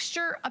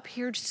texture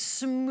appeared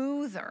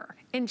smoother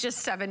in just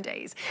 7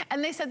 days.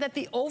 And they said that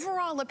the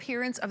overall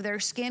appearance of their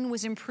skin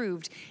was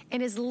improved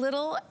in as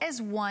little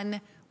as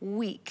 1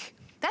 week.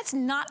 That's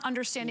not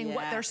understanding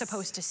what they're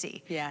supposed to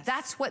see. Yes.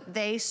 That's what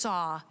they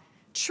saw,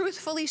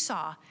 truthfully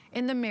saw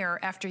in the mirror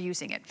after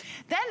using it.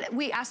 Then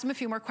we asked them a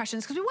few more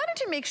questions because we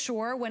wanted to make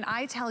sure when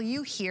I tell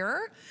you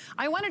here,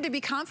 I wanted to be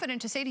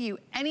confident to say to you,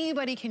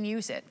 anybody can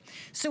use it.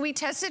 So we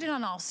tested it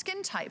on all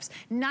skin types.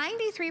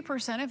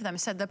 93% of them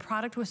said the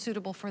product was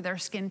suitable for their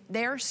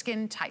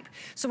skin type.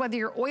 So whether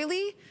you're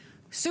oily,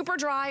 super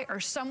dry, or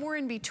somewhere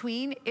in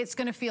between, it's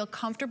gonna feel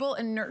comfortable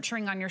and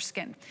nurturing on your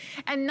skin.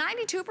 And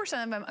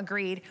 92% of them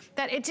agreed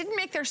that it didn't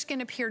make their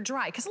skin appear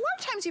dry. Because a lot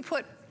of times you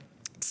put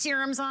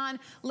serums on,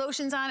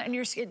 lotions on, and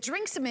it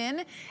drinks them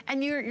in,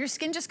 and your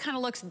skin just kind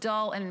of looks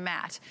dull and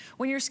matte.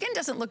 When your skin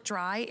doesn't look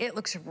dry, it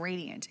looks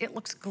radiant, it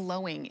looks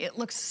glowing, it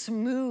looks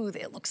smooth,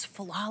 it looks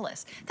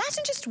flawless. That's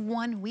in just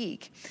 1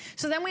 week.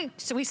 So then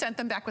we sent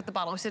them back with the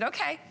bottle. We said,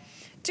 okay,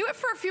 do it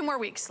for a few more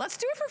weeks. Let's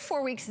do it for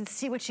 4 weeks and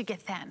see what you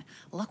get then.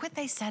 Look what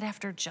they said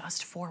after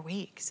just 4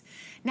 weeks.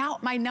 Now,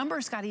 my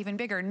numbers got even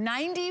bigger.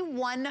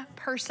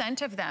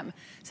 91% of them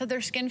said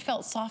their skin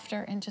felt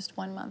softer in just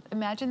 1 month.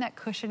 Imagine that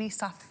cushiony,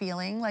 soft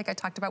feeling like I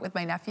talked about with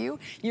my nephew.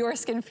 Your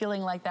skin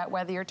feeling like that,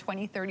 whether you're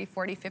 20, 30,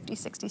 40, 50,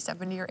 60,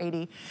 70, or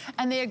 80.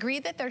 And they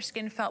agreed that their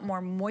skin felt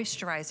more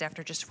moisturized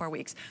after just 4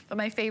 weeks. But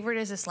my favorite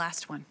is this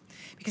last one,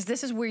 because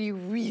this is where you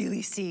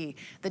really see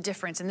the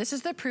difference. And this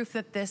is the proof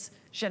that this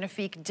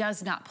Genifique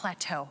does not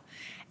plateau.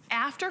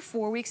 After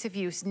 4 weeks of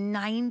use,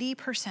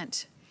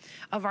 90%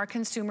 of our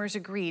consumers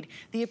agreed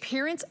the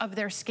appearance of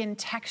their skin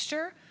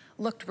texture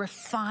looked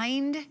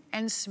refined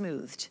and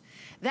smoothed.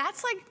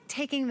 That's like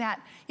taking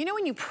that, you know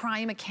when you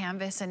prime a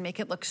canvas and make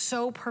it look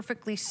so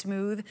perfectly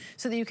smooth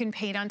so that you can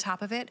paint on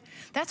top of it?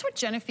 That's what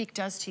Genifique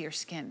does to your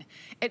skin.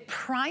 It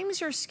primes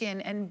your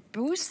skin and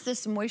boosts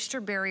this moisture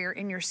barrier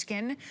in your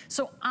skin,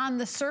 so on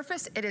the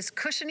surface it is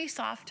cushiony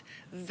soft,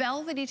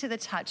 velvety to the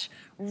touch,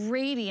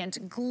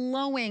 radiant,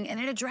 glowing, and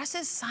it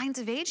addresses signs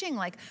of aging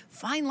like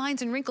fine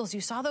lines and wrinkles.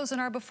 You saw those in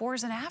our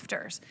befores and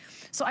afters.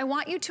 So I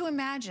want you to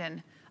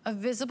imagine a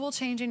visible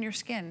change in your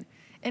skin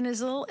in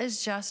as little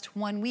as just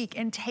 1 week,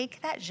 and take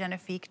that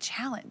Genifique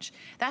challenge.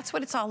 That's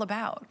what it's all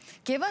about.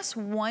 Give us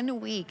 1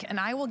 week and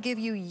I will give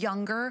you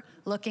younger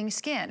looking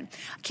skin.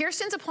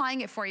 Kirsten's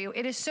applying it for you.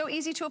 It is so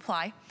easy to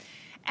apply.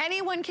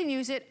 Anyone can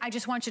use it. I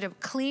just want you to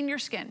clean your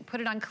skin.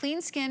 Put it on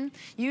clean skin,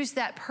 use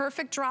that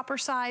perfect dropper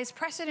size,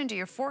 press it into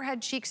your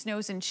forehead, cheeks,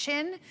 nose, and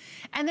chin,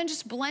 and then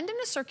just blend in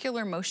a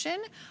circular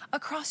motion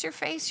across your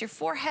face, your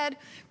forehead,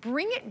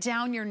 bring it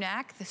down your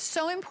neck. This is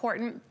so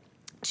important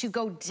to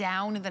go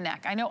down the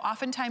neck. I know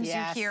oftentimes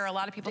you hear a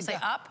lot of people say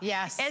up.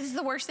 Yes. It's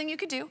the worst thing you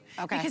could do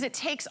because it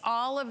takes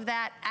all of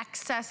that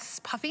excess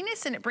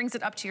puffiness and it brings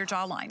it up to your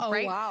jawline,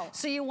 right? Wow.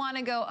 So you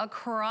wanna go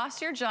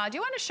across your jaw. Do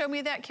you wanna show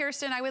me that,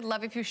 Kirsten? I would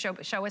love if you show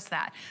us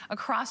that.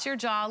 Across your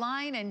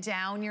jawline and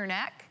down your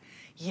neck.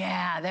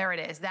 Yeah, there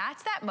it is.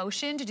 That's that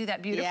motion to do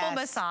that beautiful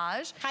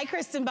massage. Hi,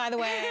 Kristen, by the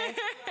way.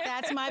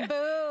 That's my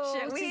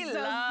boo. We She's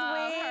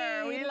love so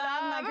her. We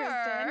love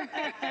my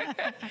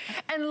Kristen.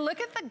 And look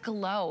at the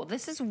glow.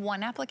 This is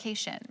one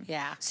application.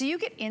 Yeah. So you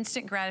get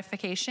instant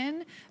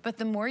gratification, but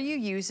the more you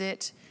use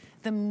it,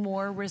 the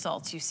more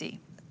results you see.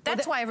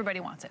 That's why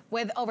everybody wants it.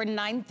 With over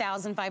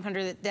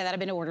 9,500 that have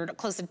been ordered,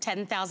 close to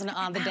 10,000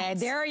 on the day.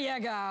 There you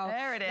go.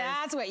 There it is.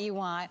 That's what you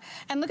want.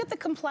 And look at the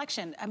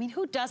complexion. I mean,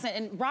 who doesn't?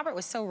 And Robert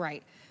was so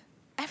right.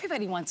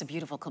 Everybody wants a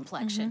beautiful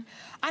complexion.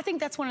 I think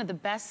that's one of the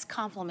best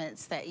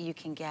compliments that you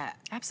can get.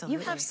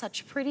 Absolutely. You have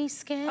such pretty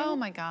skin. Oh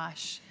my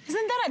gosh.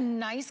 Isn't that a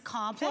nice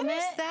compliment?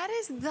 That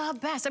is the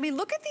best. I mean,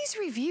 look at these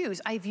reviews.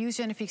 I've used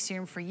Genifique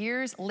serum for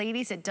years.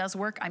 Ladies, it does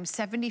work. I'm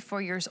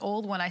 74 years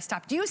old. When I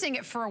stopped using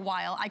it for a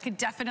while, I could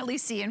definitely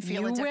see and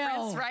feel a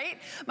difference, right?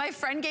 My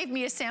friend gave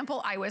me a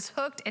sample. I was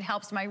hooked. It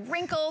helps my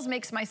wrinkles,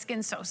 makes my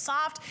skin so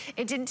soft.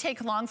 It didn't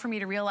take long for me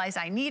to realize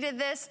I needed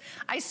this.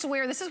 I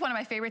swear, this is one of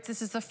my favorites.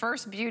 This is the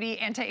first beauty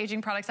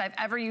anti-aging products I've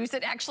ever used.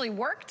 It actually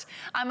worked.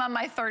 I'm on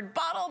my 3rd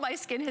bottle. My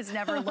skin has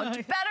never looked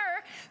better.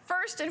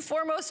 First and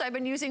foremost, I've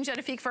been using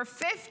Genifique for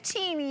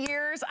 15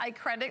 years. I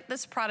credit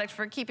this product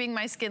for keeping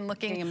my skin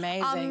looking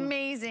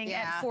amazing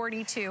at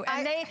 42.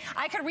 And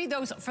I could read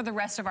those for the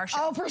rest of our show.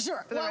 Oh, for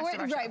sure.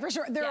 For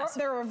sure. There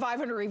are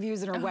 500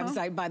 reviews on our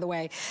website, by the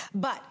way.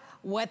 But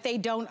what they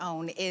don't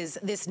own is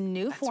this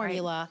new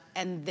formula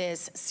and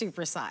this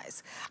super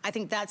size. I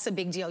think that's a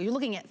big deal. You're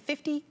looking at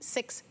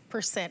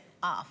 56%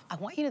 off. I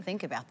want you to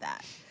think about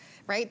that,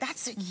 right?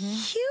 That's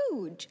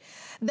huge.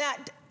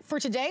 That for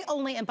today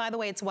only, and by the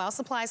way, it's while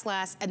supplies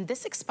last, and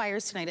this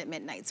expires tonight at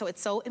midnight. So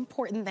it's so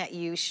important that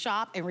you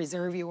shop and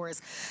reserve yours,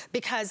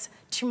 because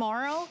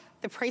tomorrow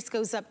the price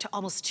goes up to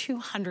almost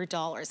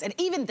 $200. And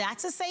even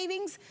that's a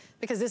savings,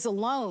 because this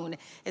alone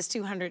is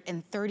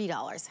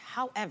 $230.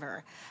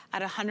 However,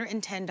 at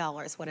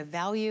 $110, what a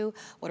value,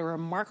 what a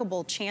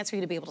remarkable chance for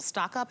you to be able to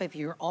stock up if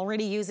you're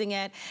already using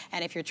it,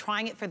 and if you're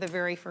trying it for the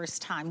very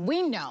first time.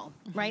 We know,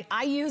 right?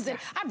 I use it.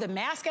 I have the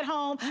mask at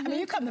home. I mean,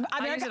 you come to,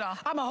 I use it all.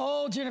 I'm a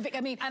whole Genifique.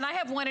 I mean, and I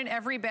have one in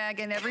every bag,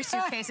 in every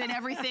suitcase, and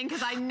everything,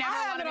 because I never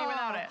want to be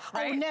without it.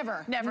 Right?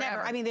 Oh,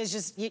 never. I mean, there's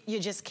just,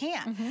 you just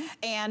can't.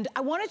 And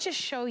I want to just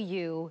show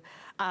you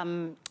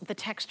the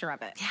texture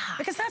of it.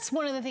 Because that's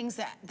one of the things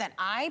that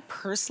I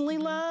personally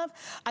love.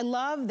 I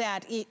love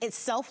that it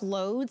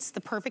self-loads the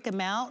perfect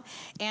amount,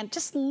 and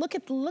just look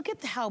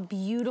at how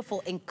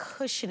beautiful and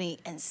cushiony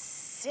and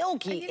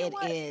silky it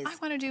is. I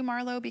want to do,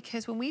 Marlo,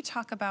 because when we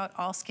talk about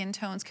all skin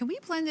tones, can we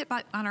blend it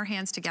on our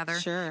hands together?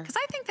 Sure. Because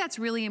I think that's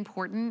really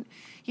important.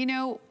 You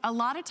know, a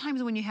lot of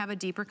times when you have a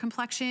deeper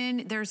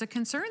complexion, there's a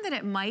concern that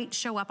it might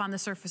show up on the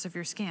surface of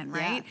your skin,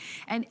 right?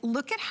 And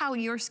look at how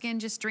your skin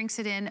just drinks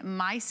it in.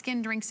 My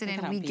skin drinks it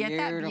in. We get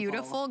that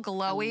beautiful,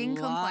 glowing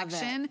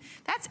complexion.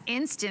 That's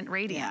instant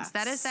radiance.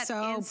 That is that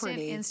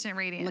instant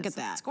radiance. Look at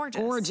that. It's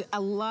gorgeous. Gorgeous. I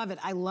love it.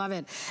 I love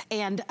it.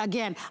 And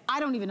again, I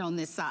don't even own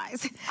this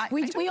size.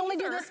 We only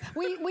do this.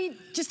 We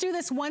just do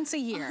this once a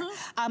year.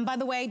 By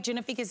the way,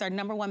 Genifique is our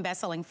 #1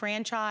 best-selling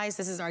franchise.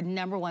 This is our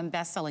 #1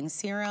 best-selling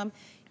serum.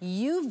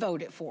 You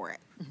voted for it.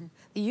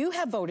 You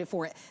have voted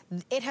for it.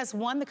 It has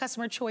won the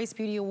Customer Choice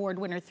Beauty Award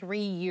winner 3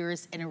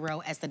 years in a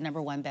row as the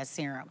 #1 best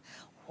serum.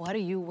 What are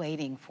you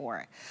waiting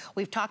for?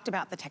 We've talked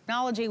about the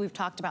technology, we've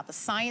talked about the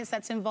science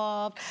that's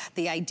involved,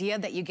 the idea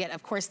that you get,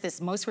 of course,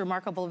 this most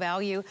remarkable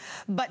value,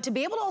 but to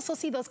be able to also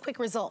see those quick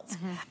results.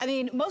 I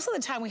mean, most of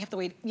the time we have to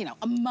wait, you know,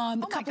 a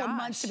month, a couple of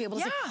months to be able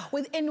to see.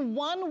 Within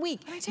 1 week,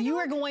 you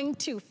are going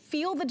to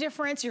feel the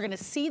difference, you're gonna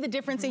see the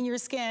difference in your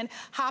skin.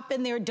 Hop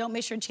in there, don't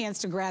miss your chance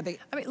to grab it.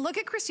 I mean, look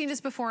at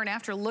Christina's before and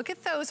after. Look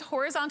at those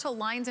horizontal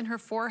lines in her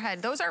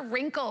forehead. Those are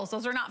wrinkles,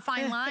 those are not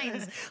fine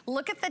lines.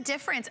 Look at the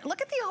difference.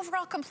 Look at the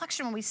overall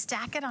complexion when we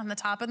stack it on the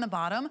top and the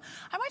bottom.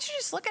 I want you to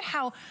just look at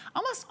how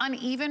almost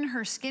uneven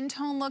her skin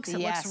tone looks. It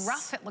looks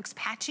rough, it looks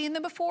patchy in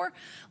the before.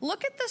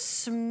 Look at the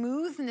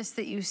smoothness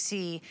that you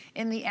see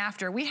in the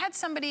after. We had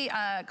somebody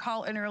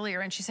call in earlier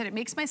and she said, it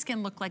makes my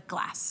skin look like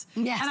glass.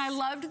 And I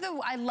loved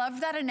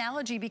that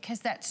analogy, because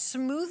that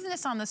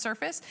smoothness on the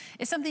surface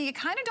is something you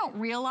kind of don't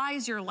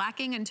realize you're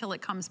lacking until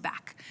it comes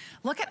back.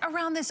 Look at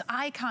around this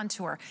eye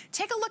contour.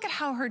 Take a look at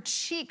how her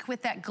cheek,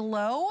 with that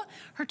glow,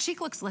 her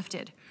cheek looks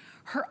lifted.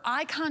 Her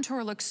eye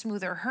contour looks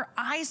smoother. Her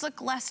eyes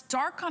look less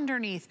dark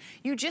underneath.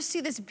 You just see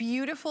this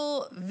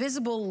beautiful,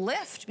 visible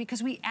lift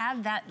because we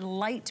add that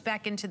light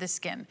back into the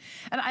skin.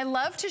 And I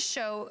love to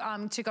show,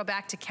 to go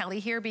back to Kelly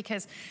here,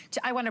 because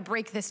I want to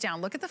break this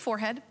down. Look at the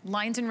forehead,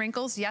 lines and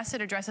wrinkles. Yes,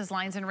 it addresses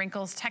lines and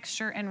wrinkles,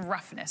 texture and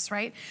roughness,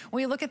 right?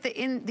 When we look at the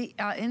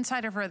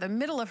inside of her, the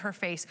middle of her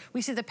face,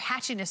 we see the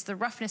patchiness, the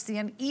roughness, the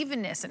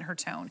unevenness in her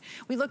tone.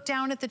 We look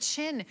down at the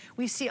chin.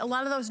 We see a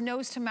lot of those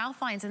nose to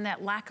mouth lines and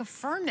that lack of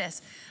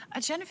firmness.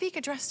 Genifique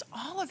addressed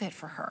all of it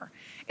for her.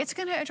 It's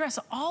gonna address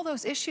all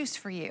those issues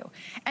for you.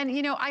 And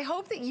you know, I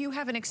hope that you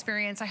have an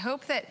experience. I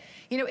hope that,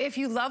 you know, if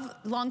you love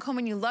Lancome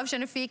and you love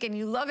Genifique and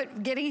you love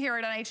it getting here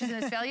at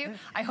HSN its value,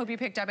 I hope you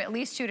picked up at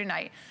least 2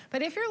 tonight.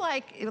 But if you're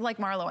like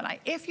Marlo and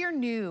I, if you're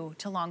new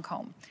to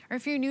Lancome, or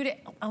if you're new to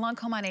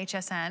Lancome on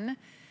HSN,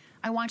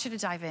 I want you to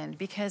dive in,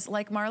 because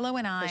like Marlo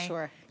and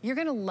I, you're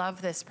gonna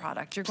love this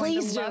product. You're going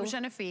to love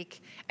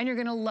Genifique, and you're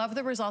gonna love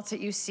the results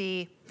that you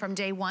see from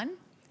day 1,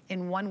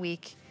 in 1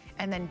 week,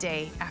 and then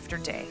day after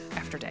day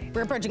after day.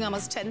 We're approaching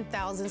almost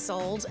 10,000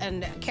 sold,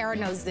 and Kara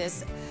knows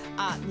this.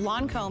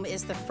 Lancome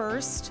is the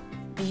first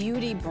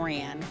beauty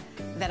brand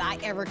that I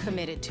ever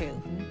committed to,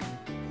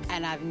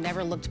 and I've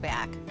never looked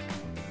back,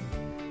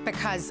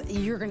 because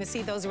you're gonna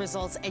see those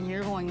results and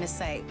you're going to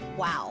say,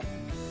 wow,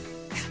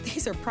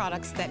 these are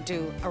products that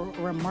do a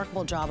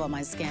remarkable job on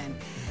my skin.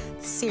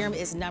 Serum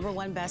is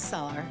 #1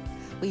 bestseller.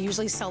 We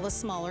usually sell the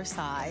smaller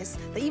size.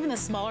 Even the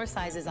smaller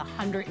size is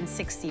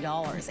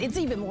 $160. It's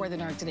even more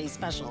than our today's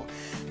special.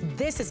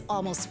 This is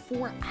almost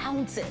 4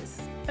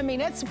 ounces. I mean,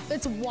 it's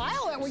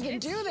wild that we can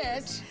do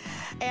this.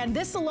 And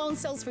this alone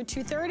sells for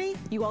 $230.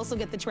 You also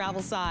get the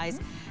travel size,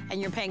 and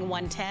you're paying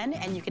 $110,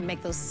 and you can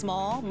make those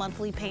small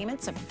monthly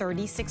payments of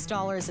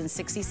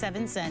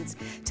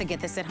 $36.67 to get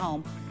this at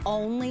home.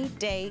 Only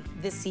day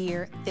this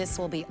year this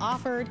will be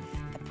offered.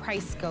 The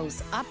price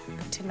goes up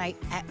tonight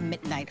at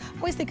midnight. I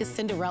always think of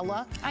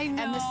Cinderella. I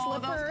know, and the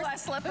slippers. those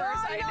glass slippers.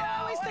 I know, I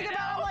always think about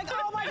it. I'm like,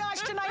 oh my gosh,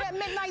 tonight at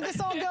midnight, this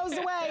all goes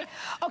away.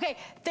 Okay,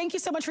 thank you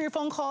so much for your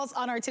phone calls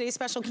on our today's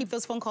special. Keep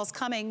those phone calls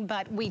coming,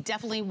 but we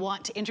definitely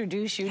want to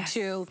introduce you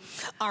to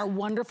our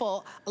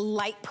wonderful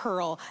light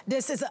pearl.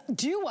 This is a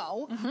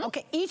duo.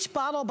 Okay, each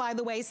bottle, by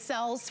the way,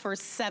 sells for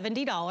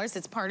 $70.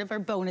 It's part of our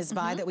bonus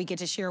buy that we get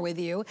to share with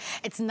you.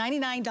 It's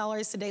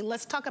 $99 today.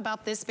 Let's talk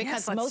about this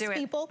because most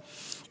people,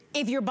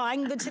 if you're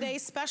buying the Today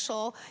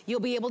Special, you'll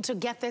be able to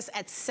get this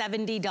at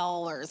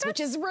 $70, which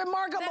is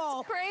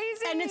remarkable. That's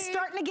crazy. And it's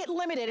starting to get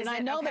limited, and I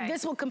know that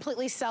this will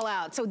completely sell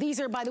out. So these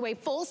are, by the way,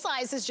 full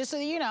sizes, just so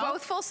you know.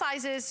 Both full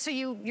sizes. So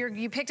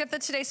you picked up the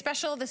Today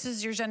Special. This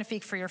is your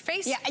Genifique for your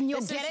face. Yeah, and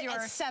you'll get it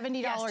at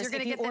 $70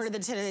 if you order the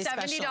Today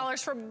Special.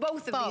 $70 for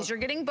both of these. You're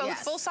getting both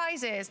full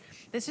sizes.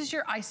 This is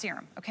your eye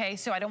serum, okay?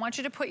 So I don't want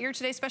you to put your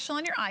Today Special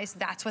on your eyes.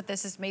 That's what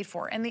this is made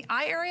for. And the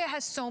eye area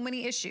has so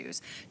many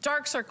issues.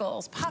 Dark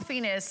circles,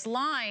 puffiness,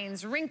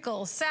 lines,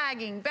 wrinkles,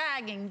 sagging,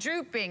 bagging,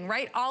 drooping,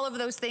 right? All of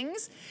those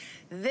things.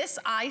 This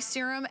eye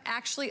serum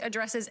actually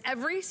addresses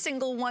every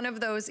single one of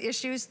those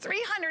issues,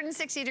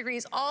 360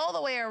 degrees all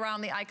the way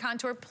around the eye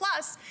contour.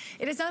 Plus,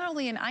 it is not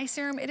only an eye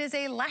serum, it is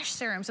a lash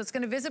serum, so it's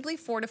gonna visibly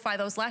fortify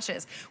those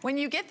lashes. When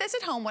you get this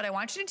at home, what I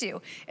want you to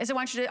do is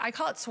I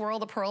call it swirl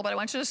the pearl, but I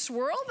want you to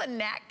swirl the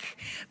neck,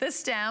 the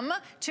stem,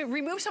 to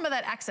remove some of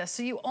that excess.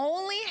 So you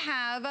only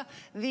have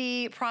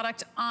the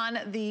product on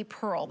the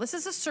pearl. This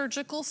is a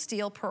surgical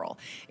steel pearl.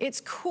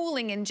 It's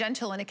cooling and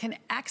gentle, and it can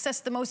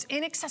access the most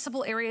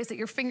inaccessible areas that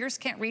your fingers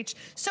can't reach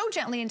so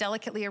gently and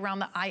delicately around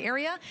the eye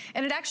area,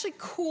 and it actually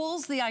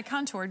cools the eye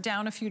contour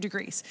down a few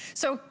degrees.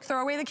 So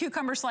throw away the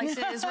cucumber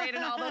slices, right,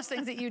 and all those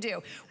things that you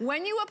do.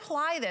 When you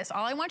apply this,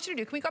 all I want you to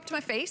do, can we go up to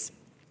my face?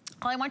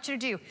 All I want you to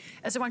do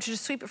is I want you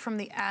to sweep it from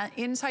the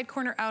inside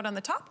corner out on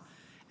the top,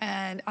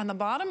 and on the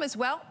bottom as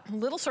well,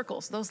 little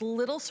circles. Those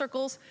little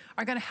circles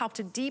are gonna help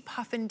to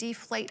depuff and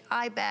deflate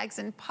eye bags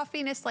and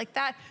puffiness like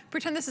that.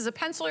 Pretend this is a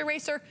pencil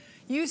eraser.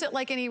 Use it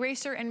like an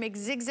eraser and make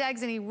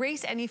zigzags and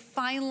erase any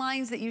fine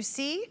lines that you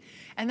see.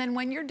 And then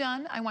when you're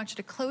done, I want you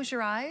to close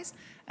your eyes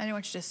and I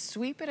want you to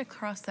sweep it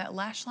across that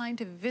lash line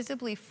to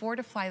visibly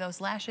fortify those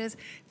lashes.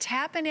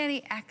 Tap in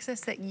any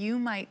excess that you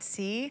might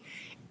see.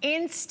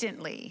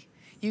 Instantly,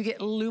 you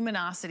get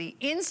luminosity.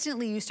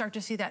 Instantly, you start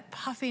to see that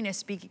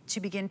puffiness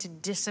begin to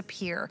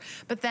disappear.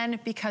 But then,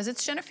 because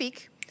it's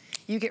Genifique,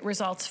 you get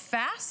results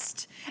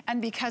fast,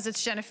 and because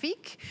it's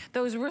Genifique,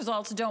 those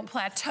results don't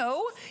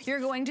plateau.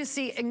 You're going to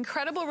see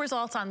incredible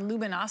results on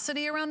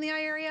luminosity around the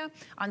eye area,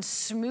 on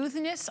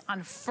smoothness,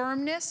 on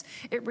firmness.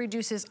 It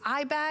reduces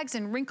eye bags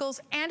and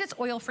wrinkles, and it's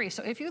oil-free.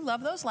 So if you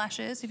love those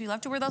lashes, if you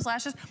love to wear those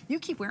lashes, you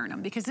keep wearing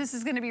them because this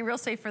is gonna be real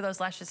safe for those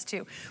lashes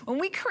too. When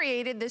we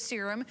created this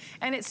serum,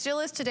 and it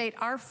still is to date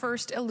our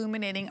first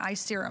illuminating eye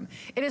serum,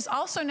 it is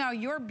also now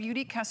your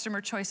Beauty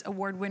Customer Choice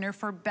Award winner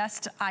for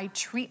Best Eye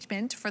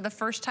Treatment for the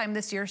first time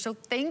this year, so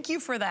thank you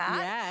for that.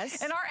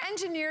 Yes. And our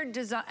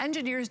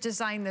engineers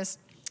designed this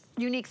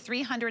unique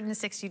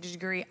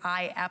 360-degree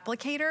eye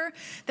applicator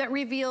that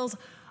reveals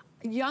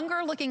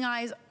younger looking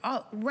eyes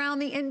around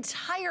the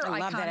entire eye contour. I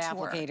love that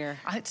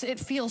applicator. It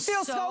feels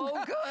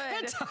so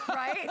good,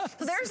 right?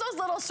 There's those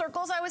little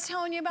circles I was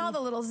telling you about, the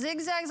little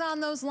zigzags on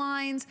those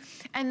lines.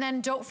 And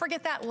then don't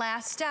forget that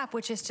last step,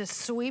 which is to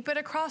sweep it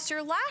across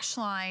your lash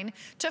line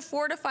to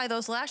fortify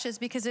those lashes,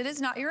 because it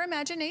is not your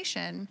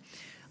imagination.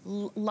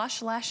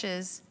 Lush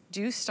lashes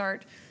do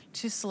start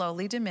to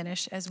slowly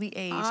diminish as we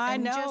age.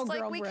 And just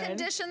like we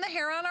condition the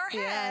hair on our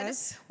head,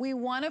 we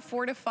want to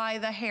fortify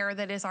the hair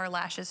that is our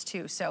lashes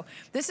too. So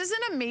this is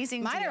an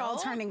amazing deal. Mine are all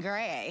turning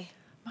gray.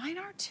 Mine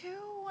are too.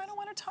 I don't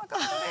want to talk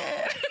about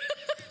it.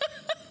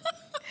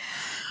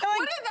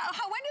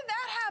 When did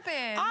that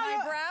happen?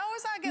 My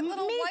brows, I get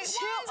little white ones.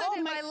 I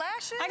did my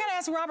lashes. I gotta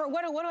ask Robert,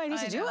 what do I need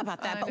to do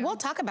about that? But we'll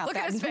talk about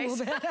that in a little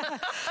bit.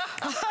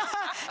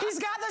 He's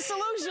got the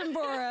solution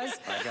for us.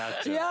 I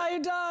got you. Yeah, he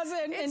does.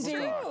 It's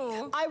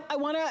true. I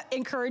want to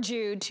encourage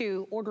you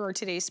to order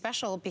today's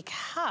special,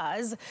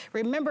 because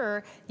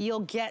remember,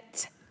 you'll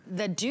get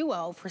the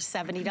duo for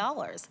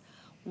 $70.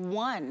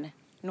 One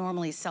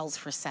normally sells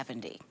for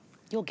 $70.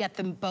 You'll get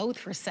them both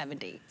for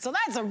 $70. So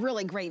that's a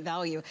really great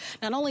value.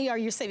 Not only are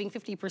you saving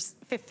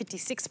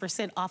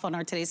 56% off on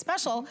our today's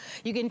special,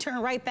 you can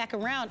turn right back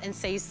around and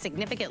save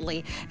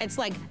significantly. It's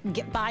like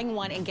buying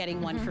one and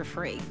getting one for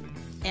free.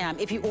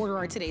 If you order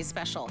our today's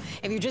special.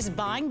 If you're just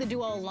buying the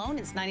duo alone,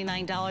 it's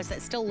 $99.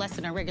 That's still less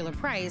than our regular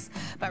price,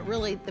 but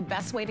really the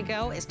best way to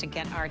go is to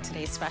get our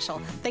today's special.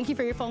 Thank you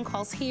for your phone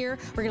calls here.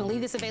 We're gonna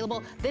leave this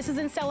available. This is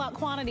in sellout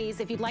quantities.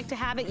 If you'd like to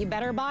have it, you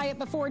better buy it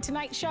before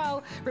tonight's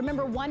show.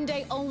 Remember, one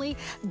day only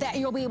that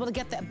you'll be able to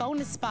get that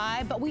bonus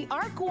buy, but we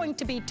are going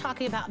to be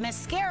talking about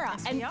mascara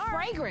and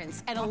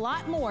fragrance and a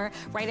lot more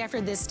right after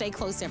this. Stay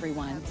close,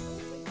 everyone.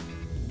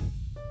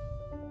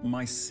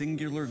 My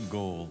singular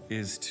goal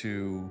is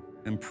to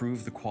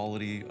improve the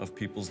quality of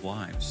people's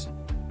lives.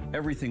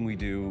 Everything we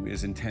do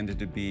is intended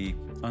to be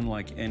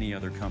unlike any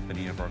other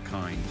company of our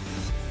kind.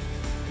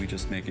 We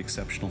just make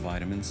exceptional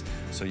vitamins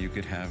so you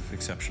could have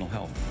exceptional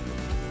health.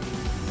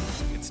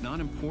 It's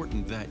not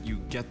important that you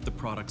get the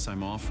products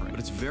I'm offering, but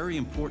it's very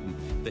important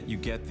that you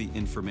get the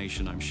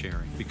information I'm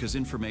sharing, because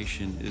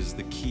information is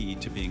the key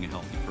to being a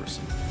healthy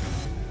person.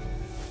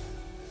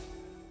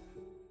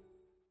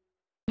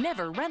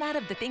 Never run out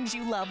of the things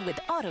you love with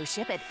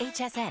AutoShip at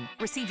HSN.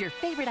 Receive your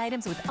favorite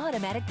items with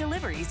automatic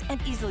deliveries and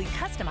easily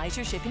customize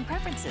your shipping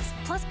preferences.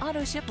 Plus,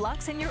 AutoShip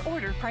locks in your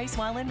order price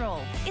while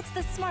enrolled. It's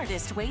the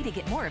smartest way to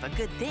get more of a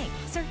good thing.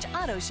 Search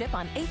AutoShip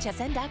on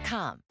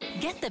hsn.com.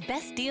 Get the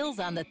best deals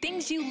on the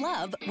things you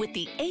love with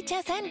the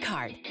HSN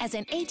card. As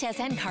an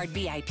HSN card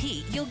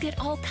VIP, you'll get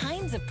all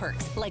kinds of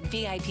perks, like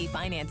VIP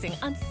financing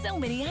on so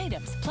many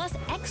items, plus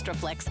extra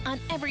flex on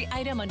every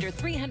item under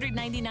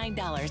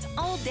 $399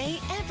 all day,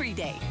 every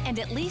day. And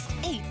at least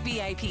 8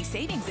 VIP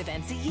savings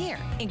events a year.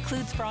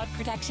 Includes fraud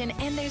protection,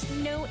 and there's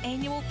no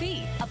annual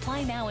fee.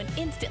 Apply now and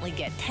instantly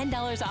get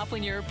 $10 off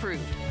when you're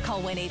approved.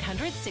 Call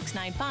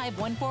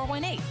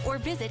 1-800-695-1418 or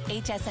visit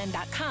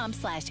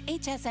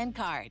hsn.com/HSN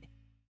card.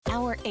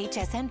 Our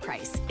HSN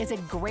price is a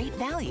great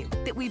value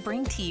that we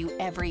bring to you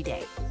every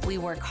day. We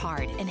work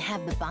hard and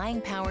have the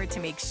buying power to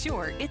make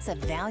sure it's a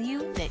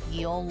value that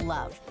you'll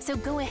love. So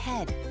go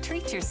ahead,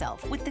 treat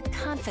yourself with the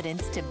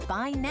confidence to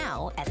buy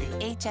now at the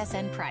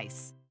HSN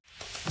price.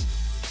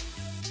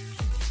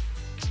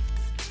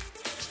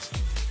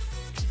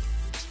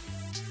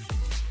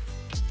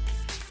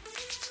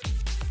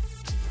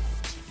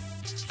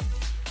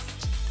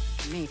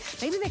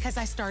 Maybe because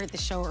I started the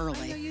show early.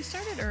 I know you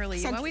started early.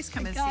 So you always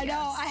come and see us. I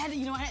know. I had,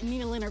 I had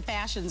Nina Leonard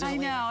Fashions earlier. I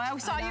know. I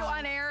saw you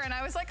on air, and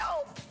I was like,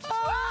 oh.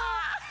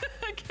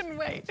 I couldn't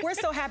wait. We're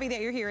so happy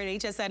that you're here at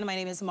HSN. My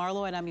name is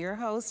Marlo, and I'm your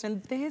host.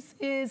 And this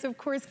is, of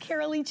course,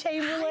 Carolee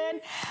Chamberlain.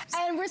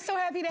 And we're so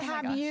happy to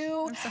have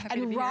you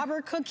and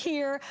Robert Cook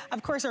here.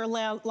 Of course, our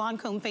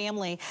Lancome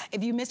family.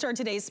 If you missed our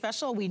today's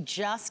special, we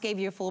just gave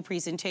you a full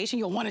presentation.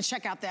 You'll want to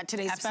check out that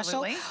today's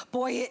special.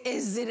 Boy,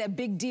 is it a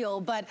big deal.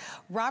 But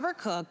Robert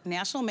Cook,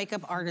 national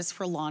makeup artist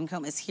for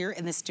Lancome, is here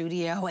in the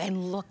studio.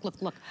 And look,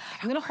 look, look.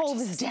 I'm going to hold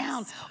this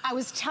down. I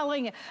was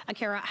telling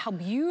Kara how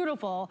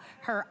beautiful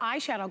her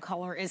eyeshadow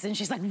color is. And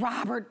she's like,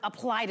 Robert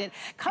applied it.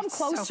 Come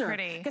closer. So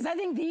pretty. Because I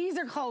think these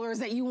are colors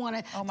that you want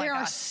to, they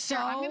are so.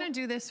 I'm going to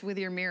do this with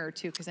your mirror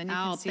too, because then you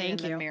can see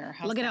it in the mirror.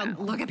 Look at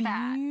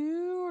how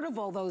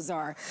beautiful those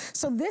are.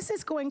 So this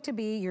is going to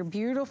be your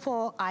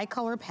beautiful eye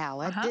color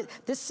palette.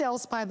 This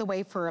sells, by the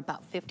way, for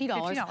about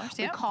 $50.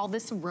 We call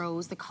this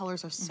Rose. The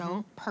colors are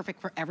so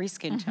perfect for every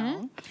skin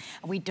tone.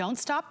 And we don't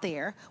stop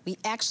there. We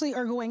actually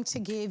are going to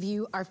give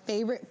you our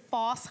favorite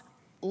false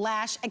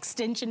lash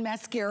extension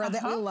mascara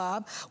that we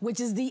love, which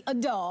is the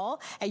Adore.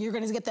 And you're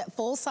gonna get that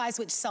full size,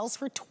 which sells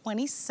for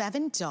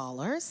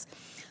 $27.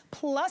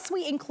 Plus,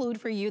 we include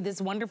for you this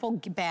wonderful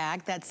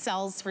bag that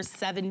sells for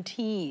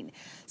 $17.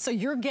 So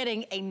you're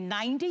getting a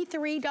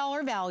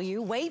 $93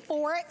 value. Wait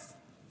for it.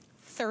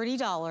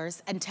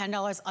 $30 and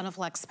 $10 on a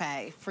flex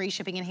pay, free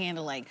shipping and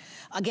handling.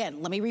 Again,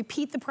 let me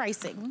repeat the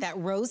pricing. That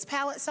Rose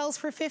palette sells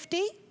for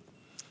 $50.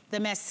 The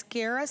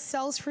mascara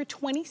sells for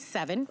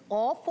 $27,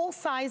 all full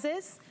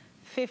sizes.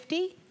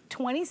 $50,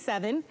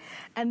 $27,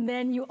 and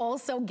then you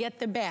also get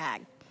the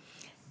bag.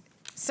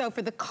 So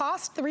for the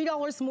cost,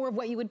 $3 more of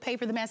what you would pay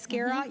for the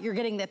mascara, you're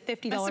getting the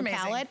 $50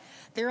 palette.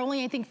 They're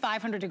only, I think,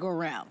 $500 to go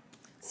around.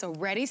 So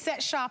ready,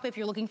 set, shop if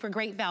you're looking for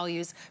great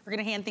values. We're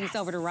gonna hand things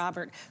over to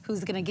Robert,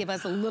 who's gonna give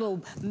us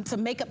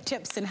some makeup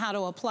tips and how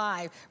to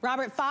apply.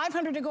 Robert,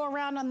 $500 to go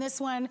around on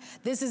this one.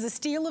 This is a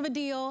steal of a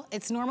deal.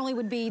 It's normally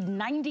would be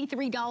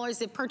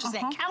 $93 if purchased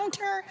at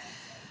counter.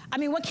 I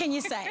mean, what can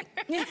you say?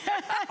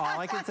 All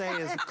I can say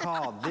is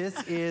call. This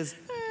is,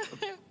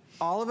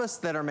 all of us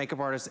that are makeup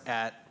artists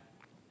at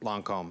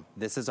Lancome,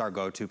 this is our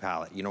go-to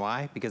palette. You know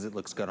why? Because it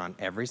looks good on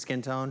every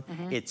skin tone.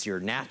 It's your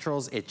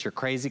naturals, it's your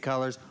crazy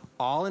colors,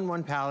 all in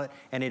one palette,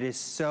 and it is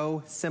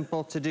so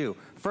simple to do.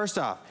 First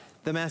off,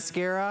 the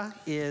mascara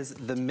is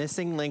the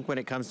missing link when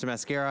it comes to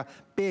mascara.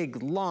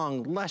 Big,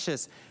 long,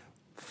 luscious,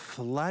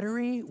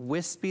 fluttery,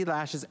 wispy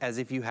lashes as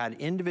if you had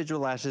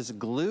individual lashes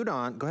glued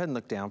on. Go ahead and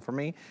look down for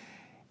me.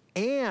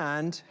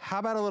 And how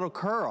about a little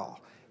curl?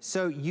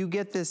 So you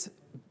get this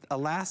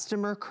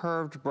elastomer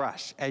curved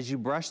brush. As you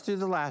brush through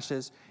the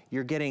lashes,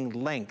 you're getting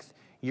length.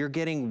 You're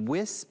getting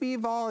wispy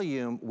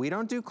volume. We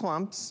don't do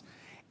clumps.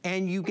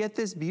 And you get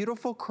this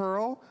beautiful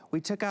curl. We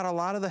took out a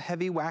lot of the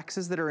heavy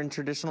waxes that are in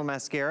traditional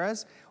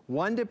mascaras.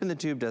 One dip in the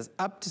tube does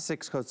up to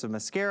 6 coats of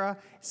mascara.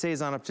 It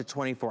stays on up to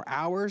 24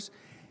 hours.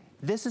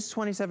 This is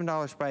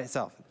 $27 by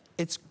itself.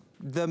 It's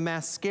the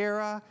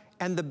mascara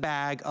and the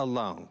bag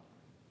alone.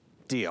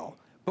 Deal.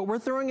 But we're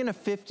throwing in a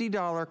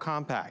 $50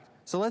 compact.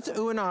 So let's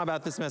ooh and ah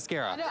about this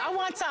mascara. I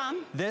want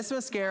some. This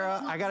mascara,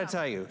 I gotta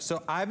tell you,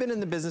 so I've been in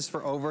the business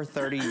for over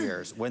 30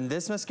 years. When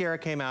this mascara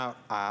came out,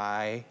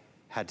 I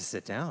had to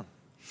sit down.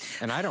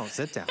 And I don't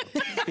sit down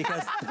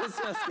because this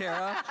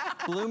mascara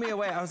blew me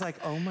away. I was like,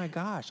 oh my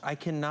gosh, I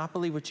cannot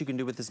believe what you can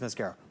do with this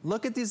mascara.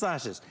 Look at these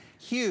lashes.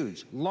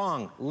 Huge,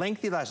 long,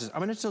 lengthy lashes. I'm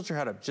gonna tilt your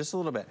head up just a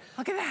little bit.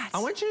 Look at that. I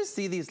want you to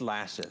see these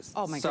lashes.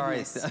 Oh my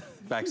goodness. Sorry,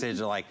 backstage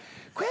are like,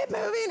 quit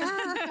moving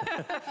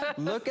her.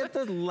 Look at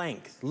the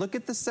length. Look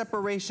at the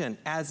separation,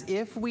 as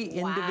if we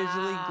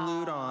individually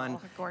glued on.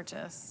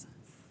 Gorgeous.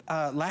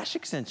 Lash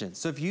extensions.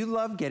 So if you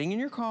love getting in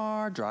your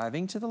car,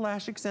 driving to the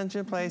lash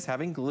extension place,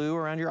 having glue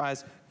around your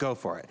eyes, go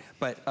for it.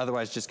 But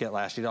otherwise, just get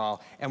Lashy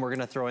Doll. And we're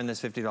gonna throw in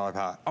this $50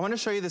 palette. I wanna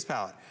show you this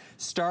palette.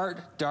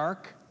 Start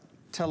dark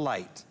to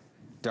light.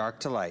 Dark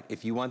to light.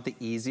 If you want the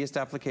easiest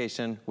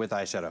application with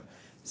eyeshadow.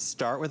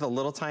 Start with a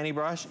little tiny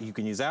brush. You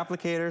can use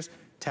applicators,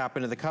 tap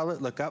into the color,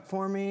 look up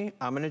for me.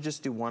 I'm gonna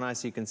just do one eye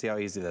so you can see how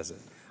easy this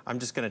is. I'm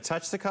just gonna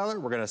touch the color.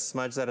 We're gonna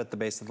smudge that at the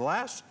base of the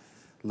lash.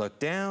 Look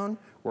down.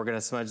 We're gonna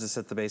smudge this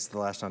at the base of the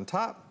lash on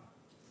top.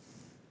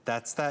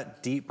 That's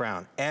that deep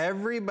brown.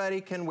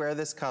 Everybody can wear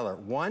this color.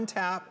 One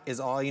tap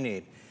is all you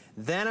need.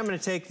 Then I'm gonna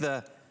take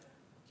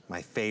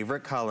my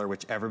favorite color,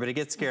 which everybody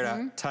gets scared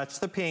of, touch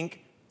the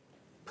pink,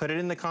 put it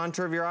in the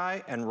contour of your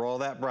eye, and roll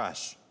that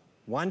brush.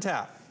 One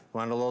tap.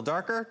 Want it a little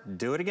darker?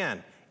 Do it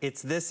again.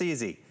 It's this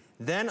easy.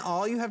 Then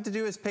all you have to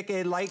do is pick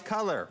a light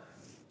color.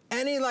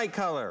 Any light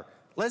color.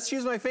 Let's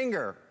use my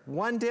finger.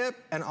 One dip,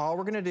 and all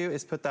we're gonna do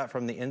is put that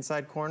from the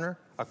inside corner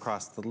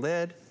across the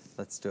lid.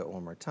 Let's do it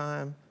one more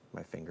time.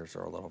 My fingers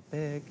are a little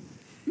big.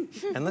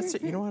 And let's,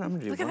 you know what, I'm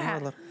gonna do one more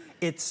little.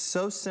 It's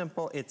so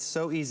simple, it's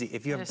so easy.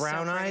 If you have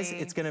brown eyes,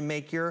 it's gonna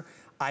make your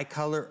eye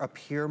color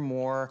appear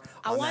more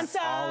on that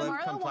olive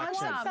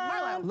complexion.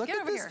 Marlo, look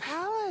at this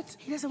palette.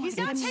 He doesn't want He's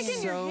to not give me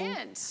taking your so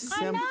hint.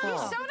 simple. I know.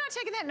 He's so not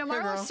taking that. No,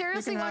 Marlo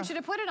seriously wants you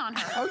to put it on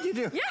her. Oh, you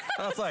do? Yes.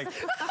 I was like,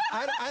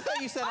 I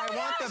thought you said I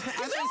want the. I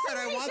thought you said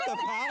I want the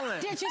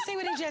palette. Did you see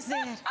what he just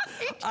did?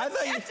 I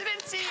thought you.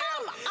 Didn't see you.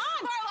 Come on.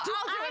 Marlo, I'll do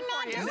it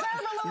for you. Deserve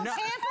a little No,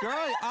 pamper?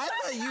 girl, I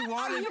thought you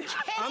wanted.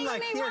 I'm like,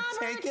 me, here, Robert?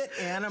 take it,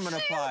 and I'm gonna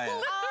apply it.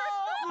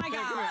 Oh my Come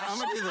here, gosh. I'm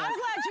gonna do this. I'm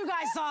glad you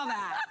guys saw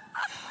that.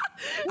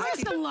 Where's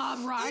the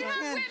love, Robert? We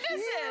have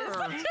witnesses.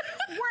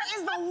 Where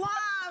is the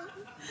love?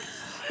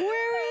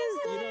 Where is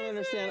the... You don't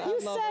understand. You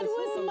said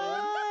was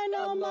mine,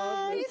 oh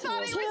mine. He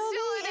thought he was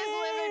still in his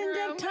living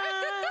room.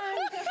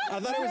 I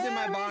thought it was in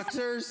my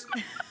boxers,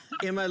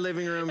 in my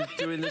living room,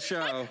 doing the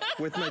show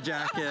with my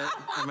jacket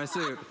and my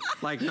suit,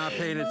 like not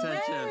paying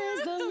attention. Where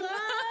is the love?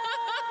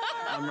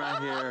 I'm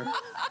right here.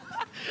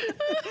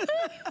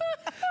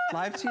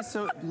 Live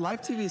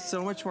TV is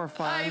so much more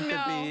fun I know.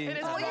 to be. It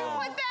is. Will you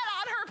put that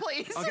on her,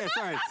 please? Okay,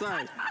 sorry.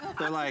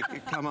 They're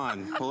like, come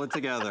on, pull it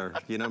together.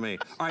 You know me.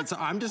 All right, so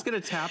I'm just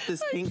gonna tap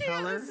this pink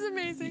color. This is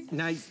amazing.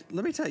 Now,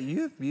 let me tell you,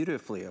 you have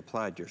beautifully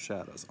applied your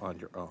shadows on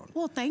your own.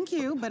 Well, thank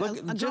you, but Look,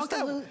 a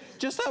girl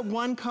just that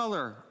one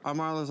color on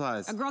Marlo's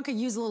eyes. A girl could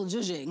use a little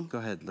zhuzhing. Go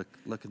ahead,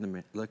 look in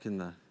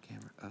the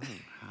camera. Oh,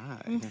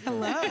 hi.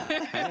 Hello.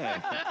 Hey.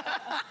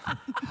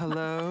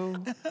 Hello.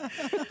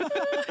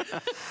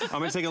 I'm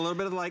gonna take a little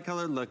bit of the light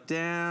color, look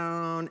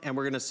down, and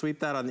we're gonna sweep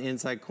that on the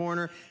inside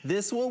corner.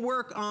 This will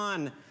work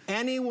on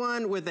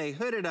anyone with a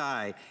hooded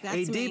eye,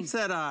 a deep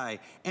set eye,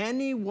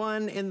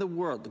 anyone in the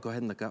world. Go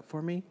ahead and look up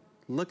for me.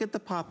 Look at the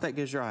pop that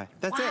gives your eye.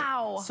 That's it.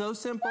 So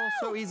simple,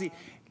 so easy.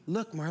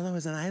 Look, Marlo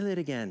has an eyelid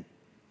again.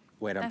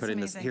 Wait, I'm putting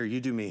this, here, you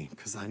do me,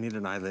 because I need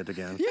an eyelid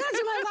again. You gotta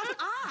do my left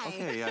eye.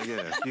 Okay, yeah.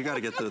 You gotta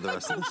get through the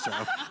rest of the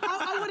show.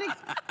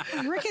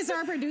 Rick is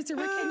our producer.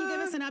 Rick, can you give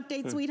us an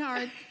update,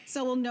 sweetheart,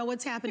 so we'll know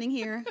what's happening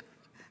here?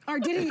 Or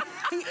did he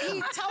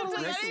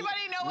totally... Does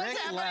anybody know what's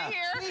happening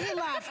here? He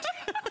left.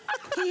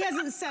 He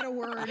hasn't said a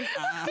word.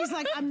 He's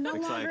like, I'm no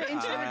longer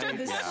in charge of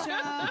this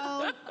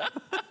show.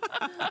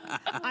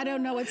 I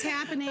don't know what's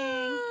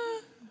happening.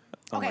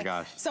 Oh my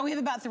gosh. So we have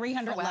about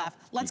 300 left.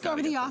 Let's go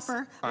over the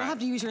offer. We'll have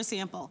to use your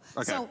sample.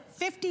 Okay. So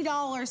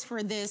 $50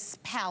 for this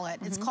palette.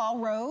 It's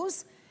called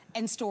Rose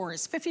and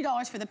Stores.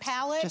 $50 for the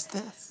palette. Just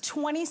this.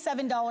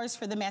 $27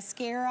 for the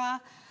mascara.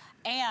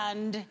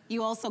 And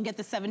you also get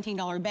the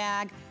 $17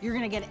 bag. You're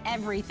gonna get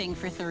everything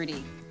for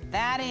 $30.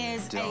 That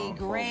is a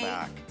great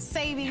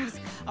savings,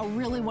 a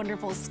really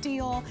wonderful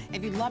steal.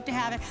 If you'd love to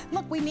have it.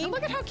 Look, we need... And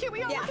look at how cute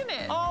we all look in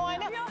it. Oh, I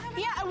know.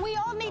 Yeah, and we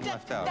all need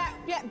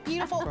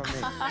beautiful...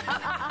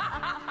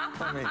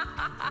 For me.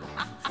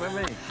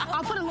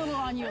 I'll put a little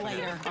on you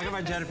later. I'll get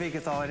my Genevieve,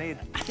 it's all I need.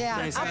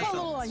 Yeah, I'll put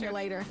a little on you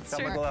later.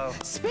 Double glow.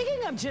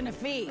 Speaking of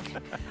Genevieve,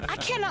 I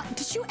cannot...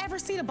 Did you ever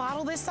see a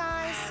bottle this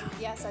size?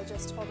 Yes, I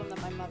just told him that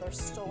my mother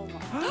stole mine.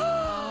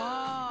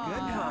 Good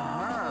for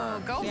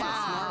her. Go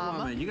Smart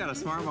woman. You got a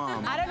smart mom.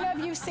 I don't know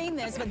if you've seen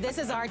this, but this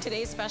is our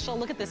today's special.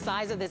 Look at the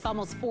size of this,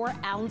 almost 4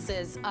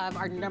 ounces of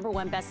our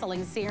 #1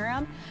 best-selling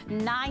serum.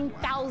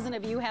 9,000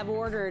 of you have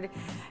ordered.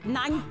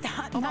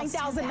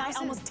 9,000,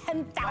 almost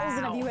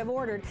 10,000 of you have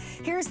ordered.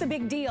 Here's the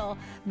big deal.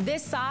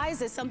 This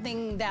size is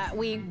something that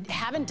we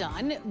haven't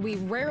done. We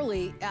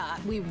rarely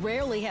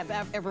have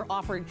ever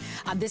offered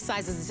this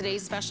size as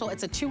today's special.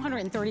 It's a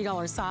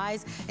 $230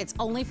 size. It's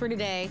only for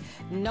today.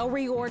 No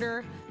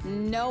reorder,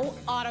 no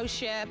auto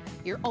ship.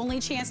 Your only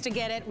chance to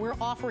get it, we're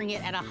offering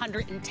it at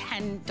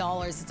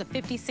 $110. It's a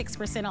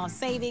 56% off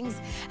savings,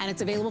 and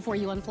it's available for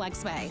you on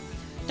FlexPay.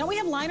 Don't we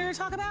have liner to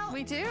talk about?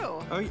 We do.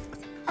 Oh, yeah.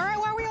 All right,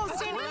 why are we all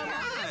standing here?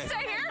 Stay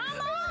here.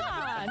 Come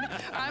on.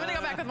 I'm gonna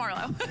go back with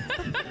Marlo.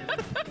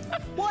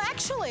 Well,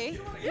 actually,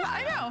 yeah,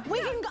 I know. We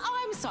can go.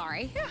 Oh, I'm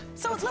sorry. Yeah.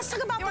 So let's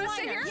talk about the liner.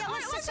 Stay here? Yeah,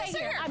 let's just stay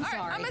here. I'm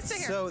sorry. I'm gonna stay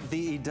here. So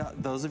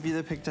those of you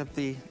that picked up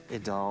the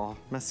Idol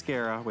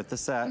mascara with the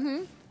set,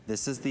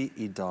 this is the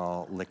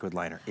Idol liquid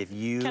liner. If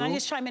you Can I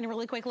just chime in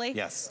really quickly?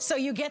 Yes. So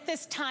you get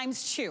this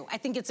 ×2. I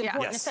think it's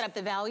important to set up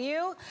the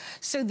value.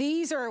 So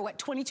these are what,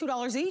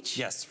 $22 each?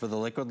 Yes, for the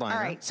liquid liner.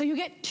 All right. So you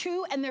get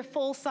 2 and they're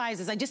full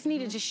sizes. I just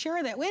needed to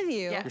share that with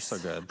you. You're so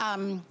good.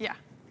 Yeah.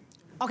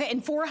 Okay,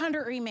 and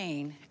 400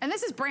 remain. And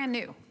this is brand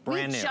new.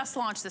 Brand new. We just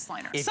launched this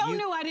liner. So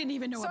new, I didn't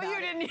even know about it. So you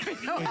didn't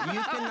even know If about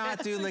you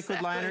cannot do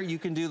liquid liner, you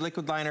can do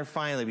liquid liner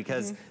finally,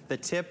 because the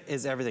tip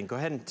is everything. Go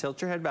ahead and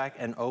tilt your head back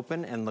and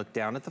open and look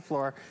down at the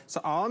floor. So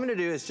all I'm gonna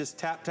do is just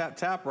tap, tap,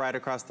 tap right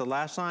across the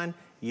lash line.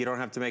 You don't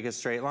have to make a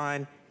straight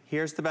line.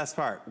 Here's the best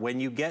part. When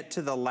you get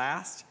to the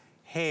last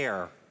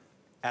hair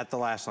at the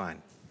lash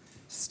line,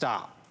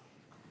 stop.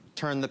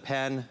 Turn the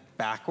pen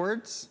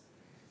backwards.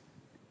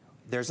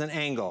 There's an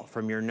angle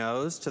from your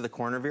nose to the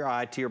corner of your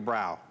eye to your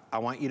brow. I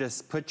want you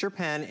to put your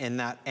pen in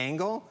that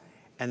angle,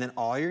 and then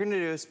all you're gonna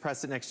do is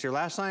press it next to your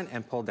lash line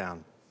and pull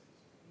down.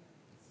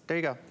 There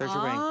you go, there's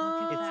your ring.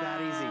 It's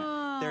that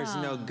easy. There's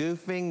no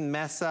goofing,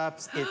 mess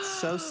ups. It's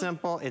so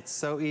simple, it's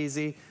so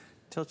easy.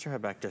 Tilt your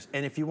head back just,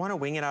 and if you wanna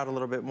wing it out a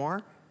little bit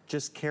more,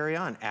 just carry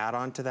on, add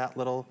on to that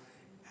little,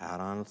 add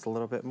on a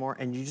little bit more,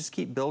 and you just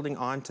keep building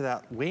onto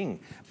that wing.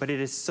 But it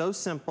is so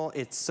simple,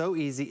 it's so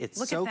easy,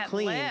 it's so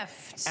clean. Look at that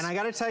lift. And I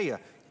gotta tell you,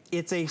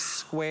 it's a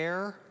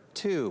square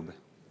tube.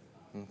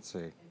 Let's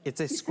see. It's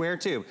a square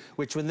tube,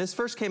 which when this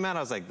first came out, I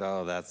was like,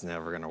 oh, that's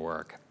never gonna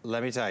work.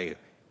 Let me tell you,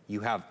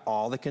 you have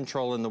all the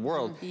control in the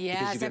world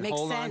because you can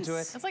hold on to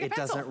it. Like it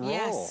doesn't roll.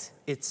 Yes.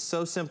 It's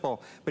so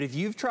simple. But if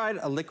you've tried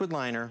a liquid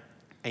liner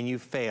and you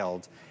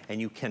failed and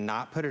you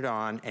cannot put it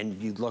on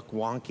and you look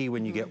wonky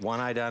when you get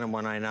one eye done and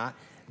one eye not,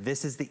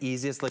 this is the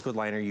easiest liquid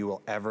liner you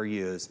will ever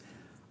use.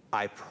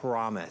 I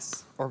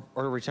promise. Or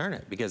return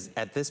it, because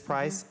at this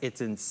price,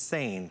 it's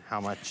insane how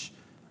much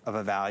of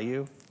a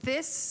value.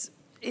 This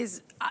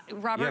is,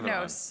 Robert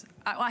knows.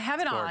 I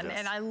have it on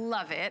and I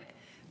love it.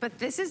 But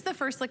this is the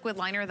first liquid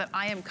liner that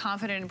I am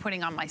confident in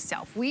putting on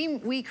myself.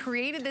 We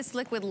created this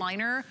liquid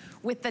liner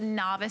with the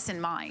novice in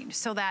mind,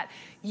 so that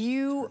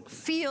you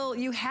feel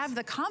you have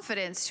the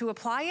confidence to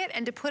apply it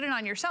and to put it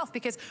on yourself,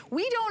 because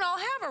we don't all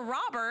have a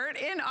Robert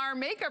in our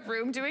makeup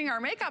room doing our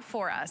makeup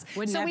for us.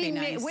 Wouldn't that be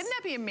nice? Wouldn't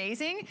that be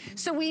amazing?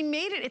 So we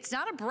made it, it's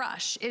not a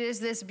brush, it is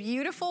this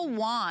beautiful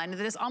wand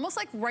that is almost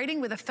like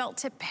writing with a felt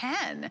tip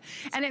pen.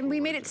 And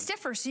we made it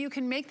stiffer so you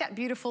can make that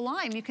beautiful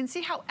line. You can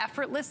see how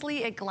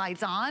effortlessly it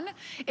glides on.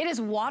 It is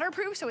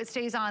waterproof, so it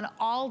stays on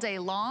all day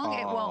long.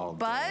 It won't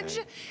budge.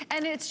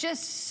 And it's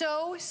just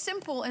so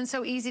simple and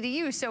so easy to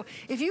use. So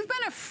if you've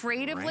been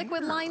afraid of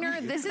liquid liner,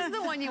 this is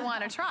the one you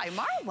want to try.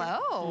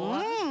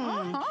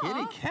 Marlo.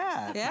 Kitty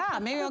cat. Yeah,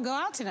 maybe I'll go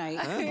out tonight.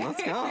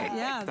 Let's go.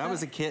 Yeah, that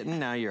was a kitten,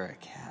 now you're a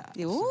cat.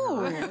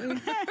 Ooh.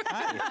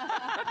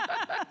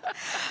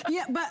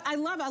 Yeah, but I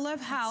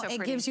love how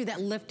it gives you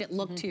that lifted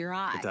look to your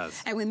eye. It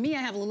does. And with me, I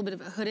have a little bit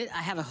of a hooded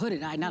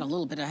eye, not a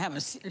little bit, I have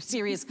a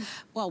serious,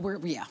 well,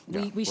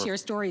 we share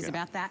stories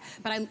about that.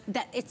 But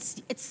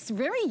it's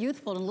very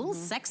youthful and a little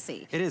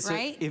sexy. It is,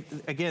 right? So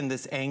again,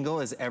 this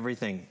angle is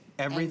everything.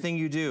 Everything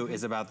you do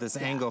is about this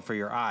angle for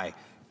your eye.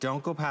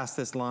 Don't go past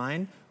this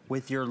line.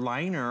 With your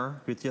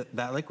liner, with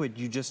that liquid,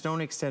 you just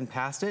don't extend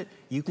past it.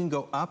 You can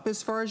go up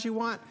as far as you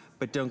want,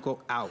 but don't go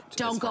out.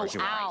 Don't go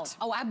out.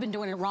 Oh, I've been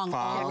doing it wrong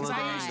all the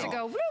time. I used to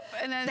go whoop,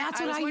 and then that's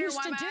what I used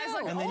to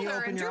do. And then you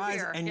open your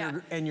eyes,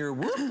 and your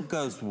whoop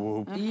goes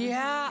whoop.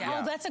 Yeah.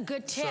 Oh, that's a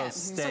good tip.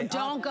 So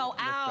don't go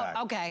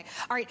out. Okay.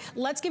 All right.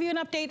 Let's give you an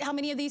update. How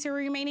many of these are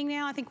remaining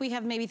now? I think we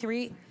have maybe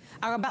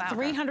about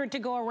 300 to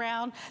go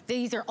around.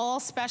 These are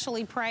all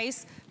specially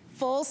priced.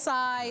 Full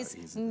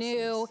size,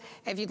 new.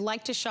 If you'd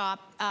like to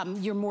shop,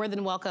 you're more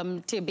than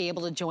welcome to be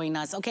able to join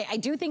us. Okay, I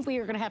do think we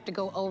are gonna have to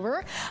go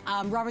over.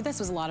 Robert, this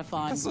was a lot of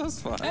fun. This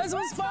was fun. This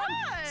was fun.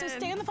 So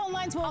stay on the phone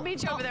lines. I'll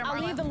meet you over there, Marla.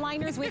 I'll leave the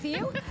liners with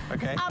you.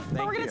 Okay,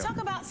 but we're gonna talk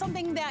about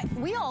something that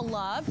we all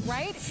love,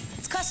 right?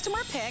 It's customer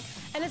pick,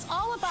 and it's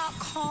all about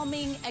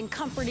calming and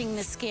comforting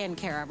the skin,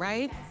 Kara,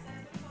 right?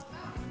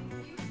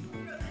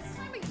 This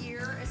time of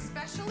year,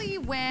 especially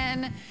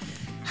when,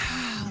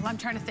 I'm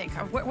trying to think.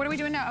 What are we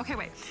doing now? Okay,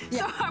 wait.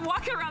 Yeah. So I'm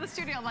walking around the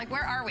studio. I'm like,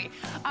 where are we?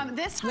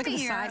 This time of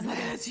year, look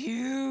at it's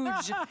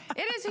huge.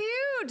 It is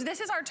huge. This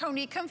is our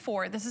Tonique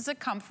Comfort. This is a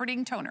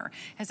comforting toner.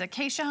 It has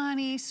acacia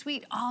honey,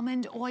 sweet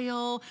almond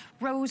oil,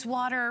 rose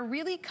water,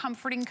 really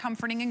comforting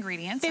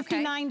ingredients.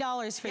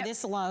 $59 for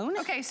this alone.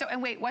 Okay, so,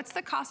 and wait, what's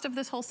the cost of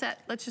this whole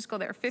set? Let's just go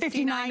there.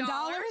 $59.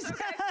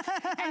 Okay.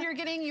 And you're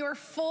getting your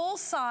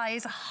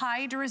full-size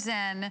Hydra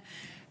Zen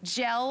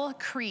gel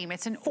cream.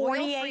 It's an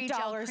oil-free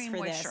gel cream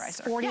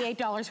moisturizer.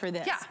 $48 for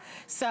this. Yeah.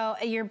 So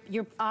you're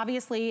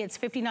obviously, it's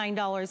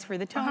 $59 for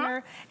the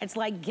toner. It's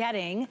like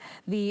getting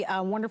the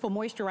wonderful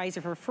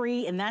moisturizer for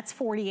free, and that's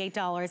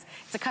 $48.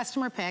 It's a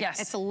customer pick. Yes.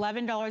 It's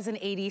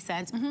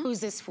 $11.80. Who's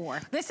this for?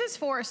 This is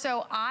for,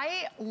 so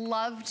I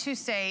love to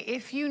say,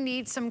 if you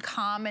need some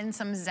calm and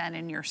some zen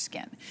in your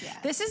skin. Yes.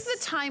 This is the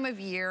time of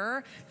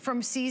year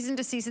from season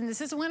to season.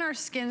 This is when our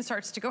skin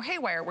starts to go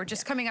haywire. We're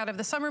just coming out of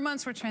the summer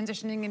months, we're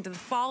transitioning into the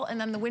fall and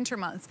then the winter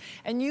months.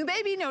 And you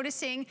may be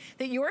noticing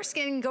that your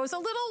skin goes a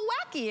little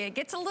wacky. It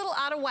gets a little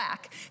out of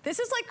whack. This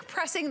is like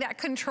pressing that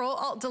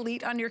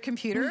Control-Alt-Delete on your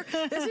computer.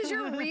 This is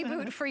your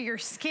reboot for your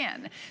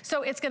skin.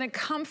 So it's gonna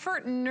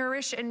comfort,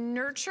 nourish, and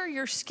nurture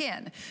your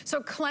skin.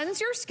 So cleanse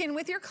your skin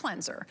with your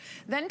cleanser.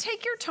 Then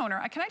take your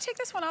toner. Can I take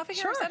this one off of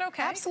here? Sure, is that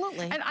okay?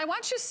 Absolutely. And I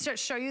want to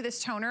show you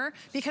this toner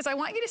because I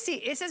want you to see,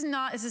 this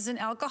is an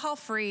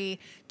alcohol-free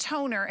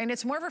toner, and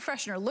it's more of a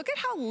freshener. Look at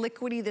how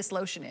liquidy this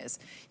lotion is.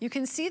 You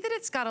can see that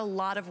it's got a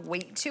lot of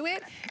weight to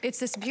it. It's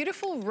this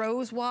beautiful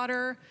rose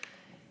water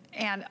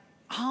and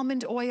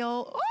almond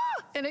oil,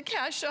 and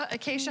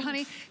acacia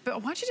honey. But I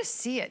want you to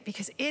see it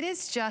because it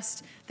is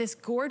just this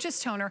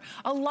gorgeous toner.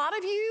 A lot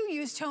of you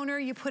use toner,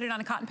 you put it on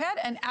a cotton pad,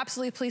 and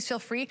absolutely please feel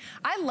free.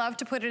 I love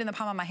to put it in the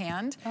palm of my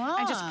hand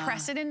and just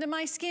press it into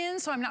my skin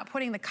so I'm not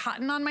putting the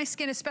cotton on my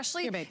skin,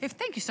 especially if,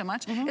 thank you so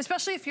much,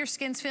 especially if your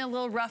skin's feeling a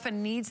little rough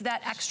and needs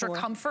that extra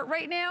comfort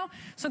right now.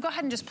 So go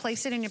ahead and just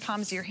place it in your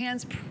palms of your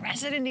hands,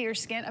 press it into your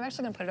skin. I'm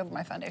actually gonna put it over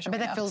my foundation. I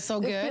bet that feels so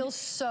good. It feels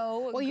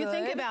so good. Well, you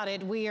think about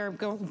it, we are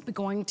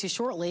going to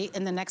shortly,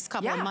 in the next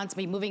couple of months,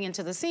 be moving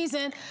into the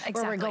season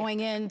where we're going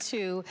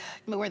into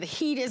where the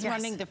heat is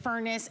running the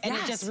furnace, and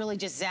it just really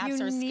just zaps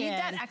our skin. You need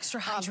that extra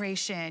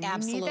hydration.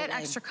 Absolutely. You need that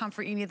extra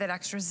comfort. You need that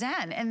extra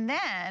zen. And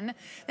then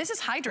this is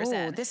Hydra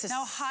Zen. Oh, this is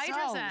now,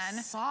 Hydra Zen,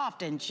 so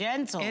soft and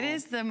gentle. It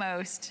is the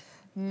most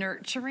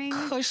nurturing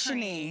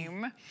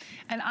cream.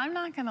 And I'm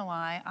not gonna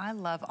lie, I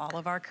love all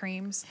of our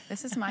creams.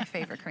 This is my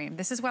favorite cream.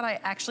 This is what I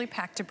actually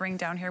packed to bring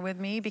down here with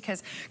me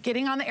because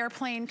getting on the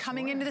airplane,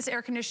 coming into this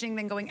air conditioning,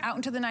 then going out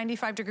into the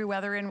 95-degree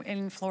weather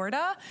in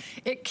Florida,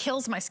 it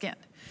kills my skin.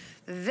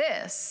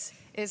 This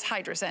is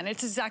Hydra Zen.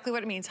 It's exactly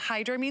what it means.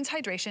 Hydra means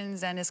hydration,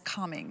 Zen is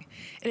calming.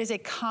 It is a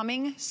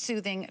calming,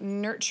 soothing,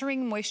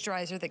 nurturing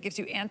moisturizer that gives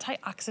you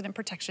antioxidant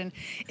protection.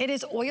 It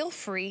is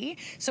oil-free,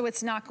 so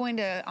it's not going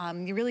to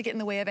you really get in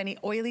the way of any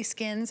oily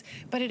skins,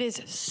 but it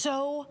is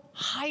so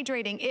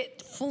hydrating.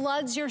 It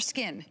floods your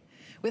skin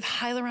with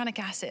hyaluronic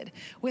acid,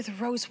 with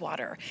rose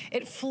water.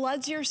 It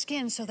floods your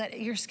skin so that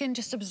your skin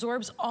just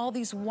absorbs all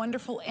these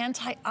wonderful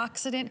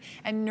antioxidant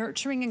and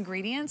nurturing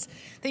ingredients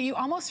that you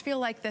almost feel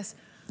like this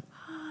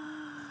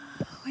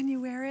when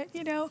you wear it,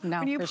 you know,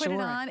 when you put it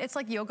on. It's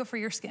like yoga for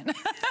your skin.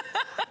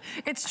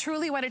 It's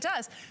truly what it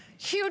does.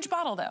 Huge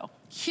bottle though.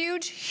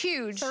 Huge,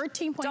 huge,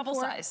 double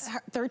size.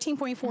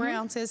 13.4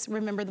 ounces.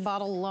 Remember, the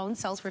bottle alone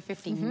sells for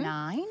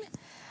 $59.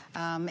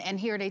 And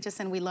here at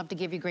HSN, we love to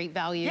give you great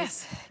values.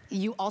 Yes.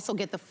 You also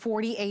get the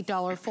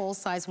 $48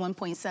 full-size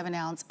 1.7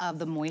 ounce of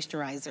the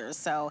moisturizer.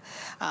 So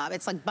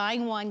it's like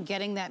buying one,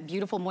 getting that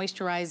beautiful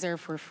moisturizer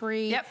for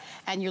free. Yep.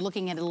 And you're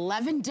looking at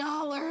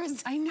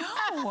 $11. I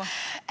know.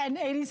 And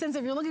 80 cents.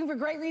 If you're looking for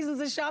great reasons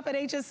to shop at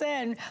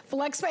HSN,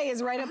 FlexPay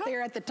is right up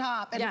there at the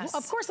top. And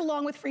of course,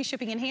 along with free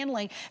shipping and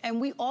handling.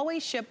 And we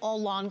always ship all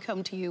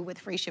Lancome to you with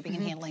free shipping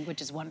and handling,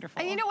 which is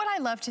wonderful. And you know what I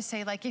love to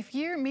say? Like, if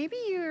maybe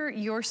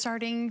you're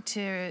starting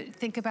to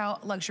think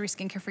about luxury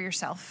skincare for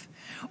yourself,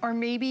 or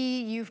maybe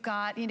you've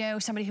got, you know,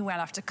 somebody who went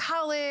off to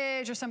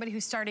college, or somebody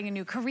who's starting a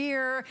new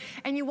career,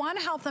 and you want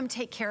to help them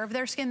take care of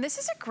their skin. This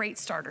is a great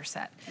starter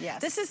set. Yes.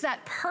 This is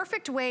that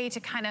perfect way to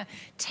kind of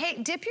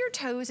dip your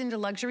toes into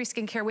luxury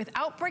skincare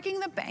without breaking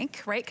the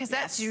bank, right? Because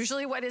that's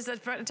usually what is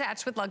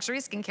attached with luxury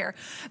skincare.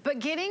 But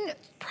getting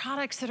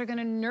products that are going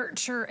to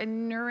nurture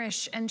and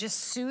nourish and just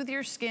soothe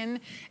your skin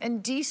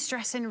and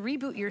de-stress and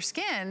reboot your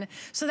skin,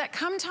 so that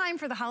come time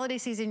for the holiday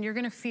season, you're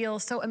going to feel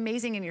so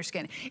amazing in your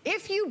skin.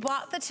 If you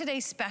bought the Today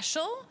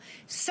Special,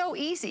 so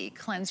easy.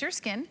 Cleanse your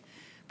skin,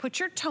 put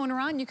your toner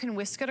on. You can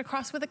whisk it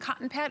across with a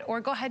cotton pad, or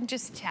go ahead and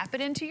just tap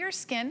it into your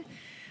skin.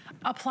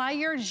 Apply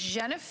your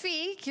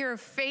Genifique, your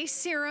face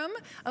serum,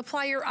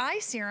 apply your eye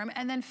serum,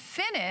 and then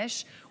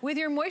finish with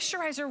your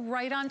moisturizer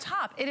right on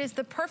top. It is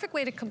the perfect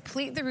way to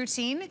complete the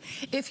routine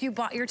if you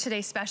bought your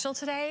Today Special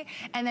today,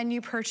 and then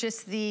you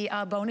purchase the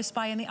bonus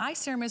buy in the eye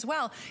serum as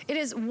well. It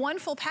is one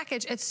full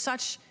package. It's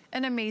such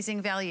an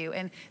amazing value.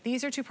 And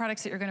these are two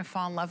products that you're gonna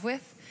fall in love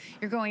with.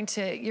 You're going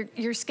to,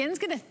 your skin's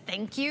gonna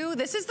thank you.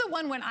 This is the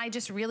one when I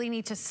just really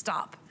need to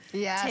stop.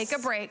 Yes. Take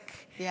a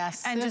break.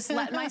 Yes. And just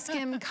let my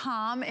skin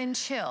calm and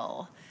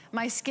chill.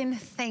 My skin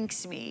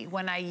thanks me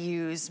when I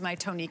use my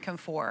Tonique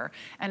Comfort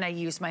and I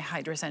use my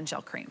Hydrozen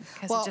Gel Cream,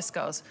 because it just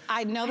goes.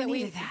 I know that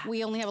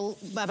we only have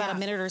about a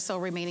minute or so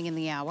remaining in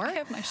the hour. I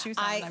have my shoes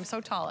on, and I'm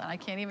so tall, and I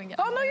can't even get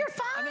Oh, no, you're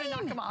fine. I'm gonna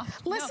knock them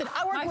off. Listen, no,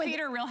 I work my with... feet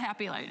are real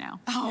happy right now.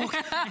 Oh, okay.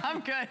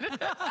 I'm good.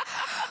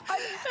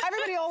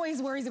 Everybody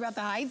always worries about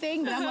the height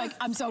thing, but I'm like,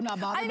 I'm so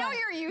not bothered. I know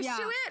you're used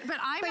to it, but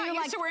I'm not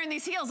used to wearing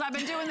these heels. I've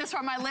been doing this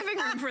from my living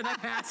room for the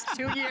past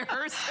 2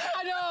 years.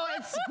 I know,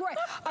 it's great.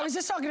 I was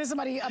just talking to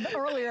somebody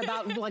earlier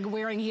about like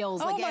wearing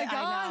heels. Oh my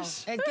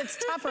gosh. I know. It gets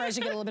tougher as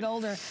you get a little bit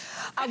older.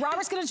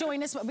 Robert's gonna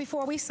join us, but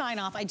before we sign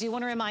off, I do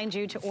want to remind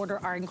you to order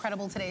our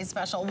incredible Today's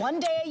Special. 1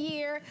 day a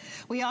year,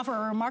 we offer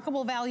a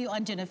remarkable value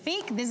on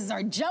Genifique. This is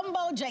our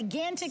jumbo,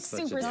 gigantic,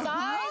 super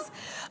size.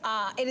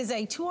 It is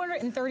a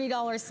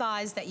 $230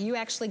 size that you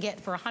actually get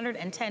for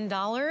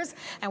 $110.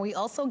 And we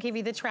also give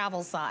you the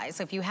travel size.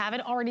 So if you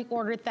haven't already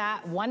ordered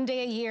that, 1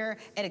 day a year,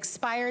 it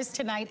expires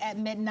tonight at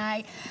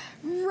midnight.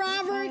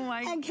 Robert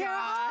and Carol.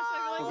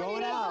 We're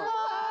going out.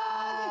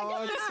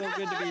 Oh, it's so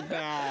good to be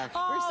back.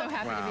 We're so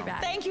happy to be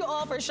back. Thank you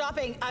all for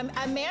shopping.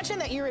 I mentioned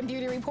that you're in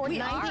Beauty Report at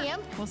 9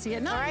 p.m. We'll see you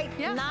at 9. All right,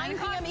 9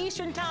 p.m.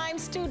 Eastern time.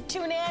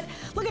 Tune in.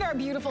 Look at our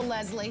beautiful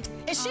Leslie.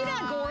 Is she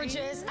not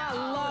gorgeous? I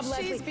love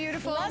Leslie. She's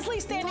beautiful. Leslie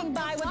standing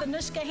by with a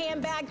Anushka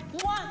handbag.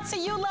 To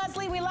you,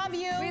 Leslie. We love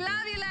you. We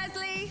love you,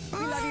 Leslie.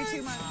 We love you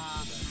too much.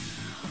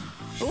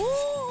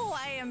 Ooh,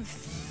 I am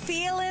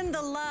feeling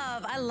the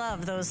love. I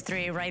love those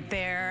three right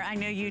there. I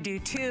know you do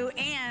too.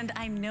 And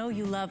I know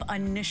you love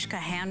Anushka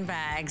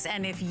handbags.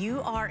 And if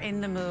you are in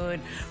the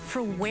mood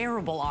for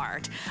wearable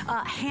art,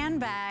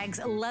 handbags,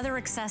 leather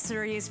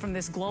accessories from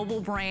this global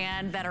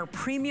brand that are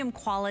premium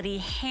quality,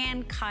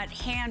 hand cut,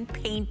 hand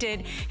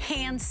painted,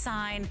 hand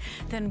signed,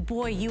 then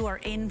boy, you are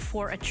in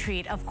for a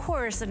treat. Of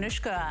course,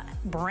 Anushka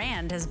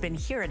brand has been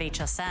here at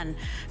HSN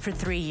for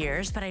 3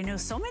 years, but I know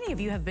so many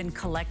of you have been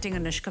collecting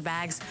Anushka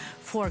bags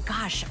for,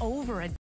 gosh, over a